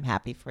 I'm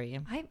happy for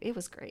you. It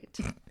was great.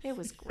 It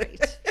was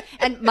great.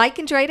 And Mike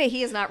enjoyed it.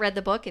 He has not read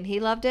the book and he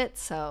loved it.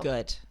 So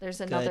good.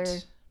 There's another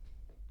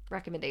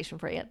recommendation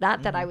for you.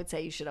 Not that I would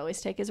say you should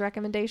always take his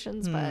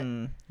recommendations,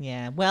 but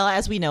yeah. Well,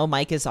 as we know,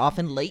 Mike is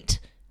often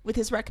late with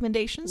his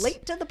recommendations.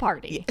 Late to the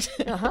party.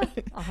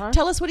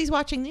 Tell us what he's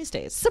watching these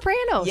days.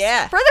 Sopranos.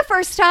 Yeah. For the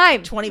first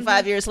time.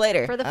 25 years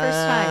later. For the first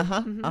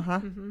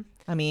time.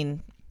 I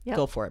mean,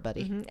 go for it,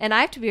 buddy. And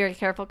I have to be very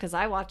careful because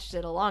I watched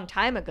it a long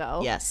time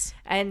ago. Yes.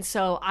 And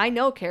so I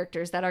know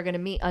characters that are going to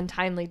meet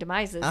untimely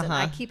demises. And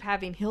I keep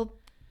he'll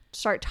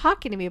start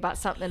talking to me about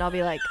something and I'll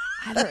be like,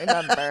 I don't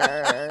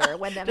remember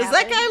when that happened. Does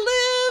that guy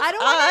live? I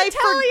don't want to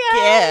tell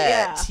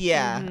you.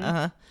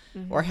 Yeah.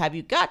 Or have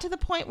you got to the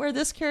point where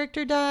this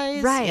character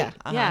dies? Right.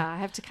 Yeah. I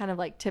have to kind of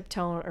like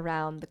tiptoe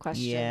around the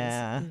questions.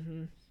 Yeah.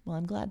 Well,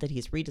 I'm glad that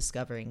he's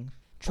rediscovering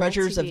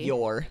treasures of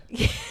yore.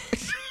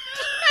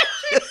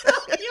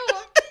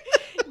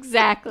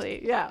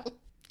 Exactly. Yeah.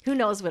 Who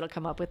knows what'll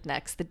come up with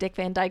next? The Dick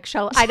Van Dyke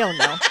Show? I don't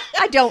know.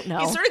 I don't know.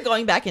 He's sort of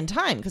going back in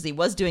time because he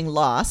was doing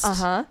Lost.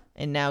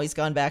 And now he's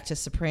gone back to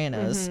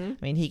Sopranos. I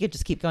mean, he could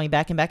just keep going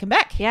back and back and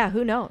back. Yeah.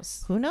 Who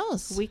knows? Who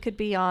knows? We could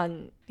be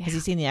on. Yeah. Has he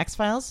seen the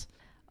X-Files?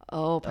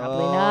 Oh,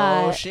 probably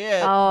not. Oh,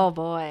 shit. Oh,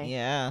 boy.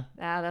 Yeah.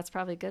 That's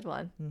probably a good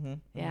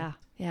one. Yeah.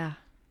 Yeah.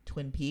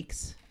 Twin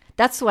Peaks.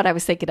 That's what I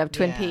was thinking of.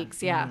 Twin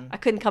Peaks. Yeah. I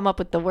couldn't come up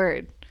with the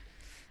word.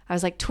 I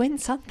was like, twin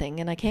something,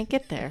 and I can't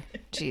get there.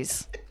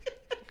 Jeez.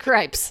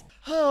 Cripes.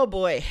 Oh,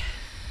 boy.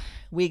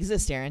 We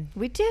exist, Erin.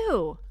 We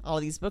do. All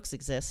these books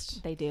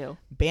exist. They do.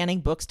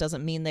 Banning books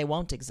doesn't mean they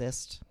won't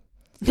exist.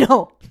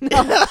 No.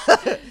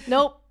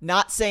 Nope.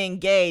 Not saying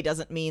gay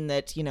doesn't mean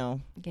that,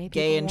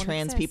 gay and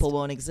trans people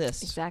won't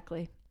exist.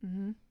 Exactly.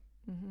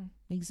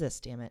 We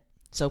exist, damn it.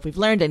 So if we've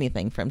learned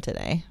anything from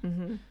today,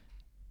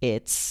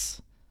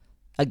 it's,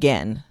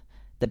 again,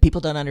 that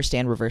people don't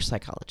understand reverse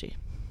psychology.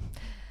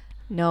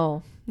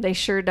 No, they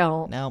sure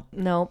don't.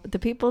 Nope. The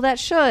people that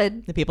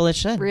should.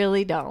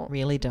 Really don't.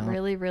 Really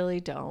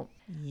don't.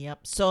 Yep.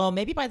 So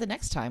maybe by the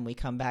next time we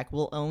come back,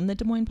 we'll own the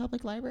Des Moines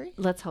Public Library.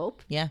 Let's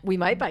hope. Yeah. We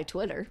might buy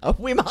Twitter. Oh,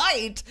 we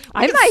might.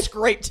 I might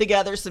scrape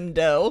together some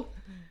dough.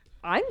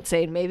 I'm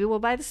saying maybe we'll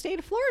buy the state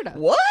of Florida.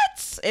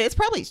 What? It's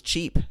probably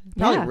cheap.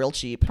 Probably real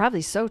cheap.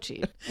 Probably so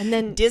cheap. And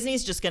then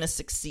Disney's just going to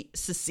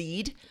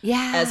secede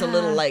as a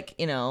little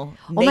nation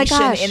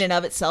in and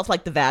of itself,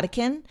 like the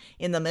Vatican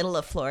in the middle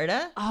of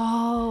Florida.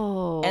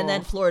 Oh. And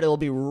then Florida will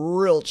be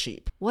real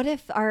cheap. What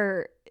if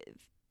our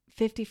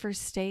 51st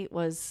state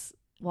was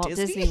Walt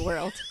Disney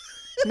World?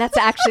 And that's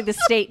actually the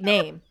state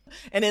name.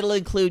 And it'll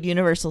include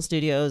Universal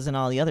Studios and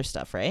all the other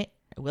stuff, right?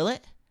 Will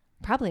it?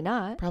 Probably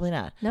not.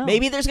 No.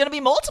 Maybe there's going to be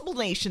multiple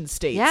nation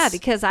states. Yeah,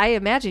 because I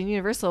imagine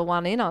Universal will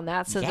want in on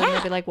that. So then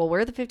they'll be like, well,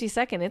 we're the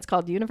 52nd. It's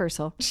called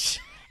Universal.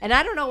 And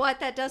I don't know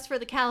what that does for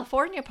the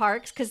California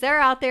parks because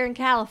they're out there in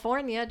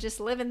California just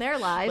living their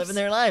lives. And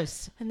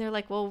they're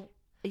like, well,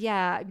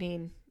 yeah, I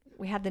mean,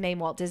 we had the name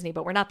Walt Disney,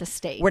 but we're not the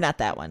state. We're not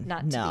that one.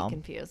 Not to be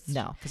confused.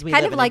 No, because we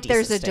kind live of in like a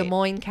there's a state. Des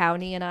Moines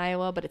County in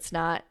Iowa, but it's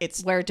not.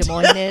 It's where Des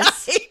Moines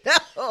is. I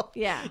know.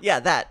 Yeah. Yeah,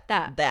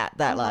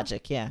 that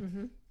logic. Yeah.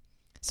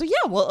 So yeah,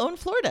 we'll own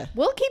Florida.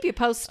 We'll keep you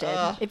posted.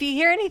 If you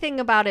hear anything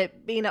about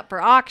it being up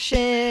for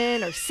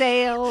auction or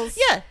sales,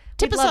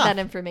 tip us love off. that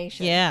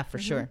information. Yeah, for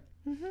sure.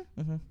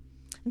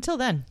 Until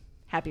then,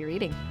 happy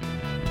reading.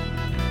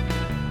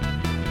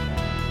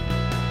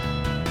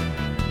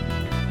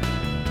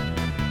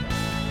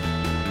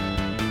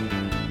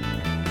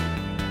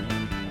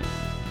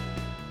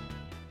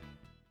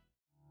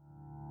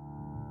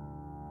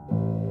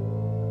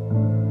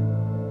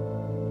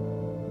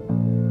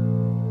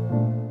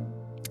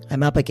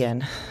 I'm up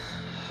again.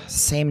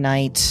 Same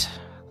night,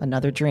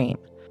 another dream.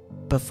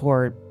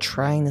 Before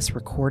trying this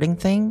recording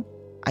thing,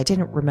 I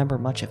didn't remember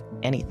much of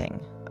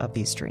anything of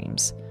these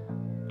dreams.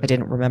 I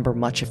didn't remember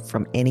much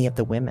from any of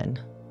the women.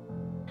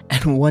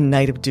 And one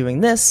night of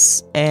doing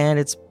this, and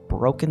it's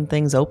broken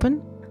things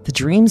open. The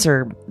dreams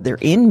they're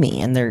in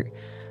me, and they're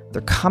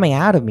coming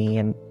out of me,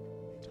 and...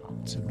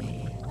 Talk to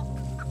me.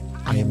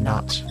 I am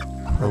not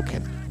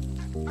broken.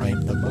 I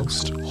am the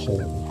most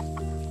whole,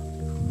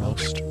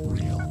 most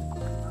real.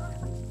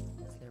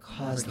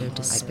 cause their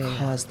despair. I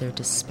cause their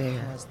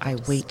despair. I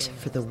wait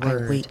for the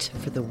word. I wait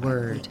for the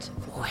word.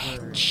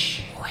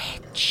 Witch.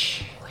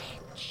 Witch.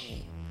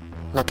 Witch.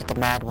 Look at the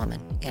mad woman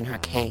in her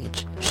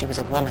cage. She was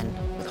a woman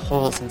with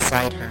holes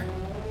inside her.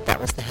 That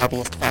was the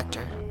heaviest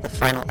factor, the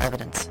final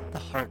evidence, the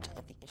heart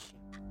of the issue.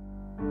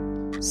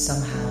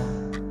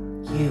 Somehow,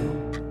 you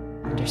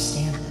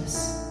understand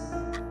this.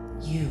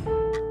 You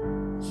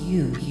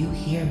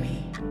hear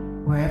me.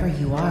 Wherever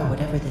you are,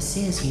 whatever this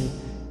is, you...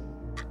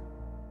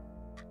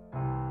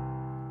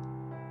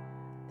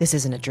 This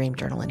isn't a dream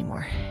journal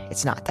anymore.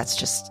 It's not. It's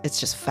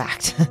just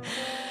fact.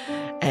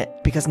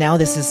 Because now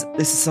this is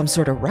some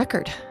sort of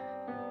record.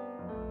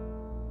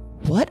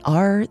 What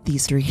are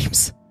these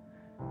dreams?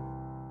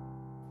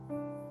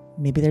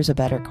 Maybe there's a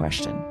better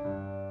question.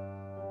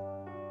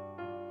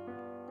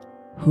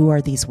 Who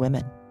are these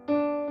women?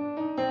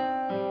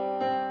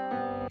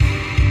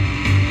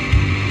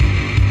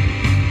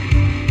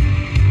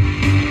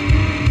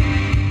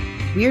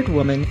 Weird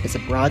Woman is a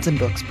Broads and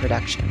Books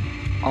production.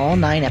 All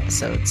 9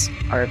 episodes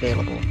are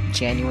available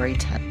January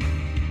 10th.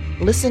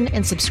 Listen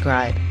and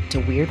subscribe to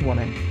Weird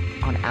Woman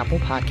on Apple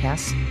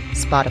Podcasts,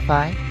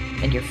 Spotify,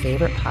 and your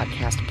favorite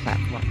podcast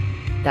platform.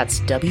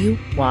 That's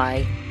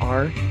WYRD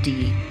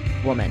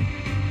Woman,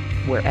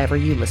 wherever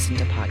you listen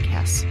to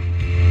podcasts.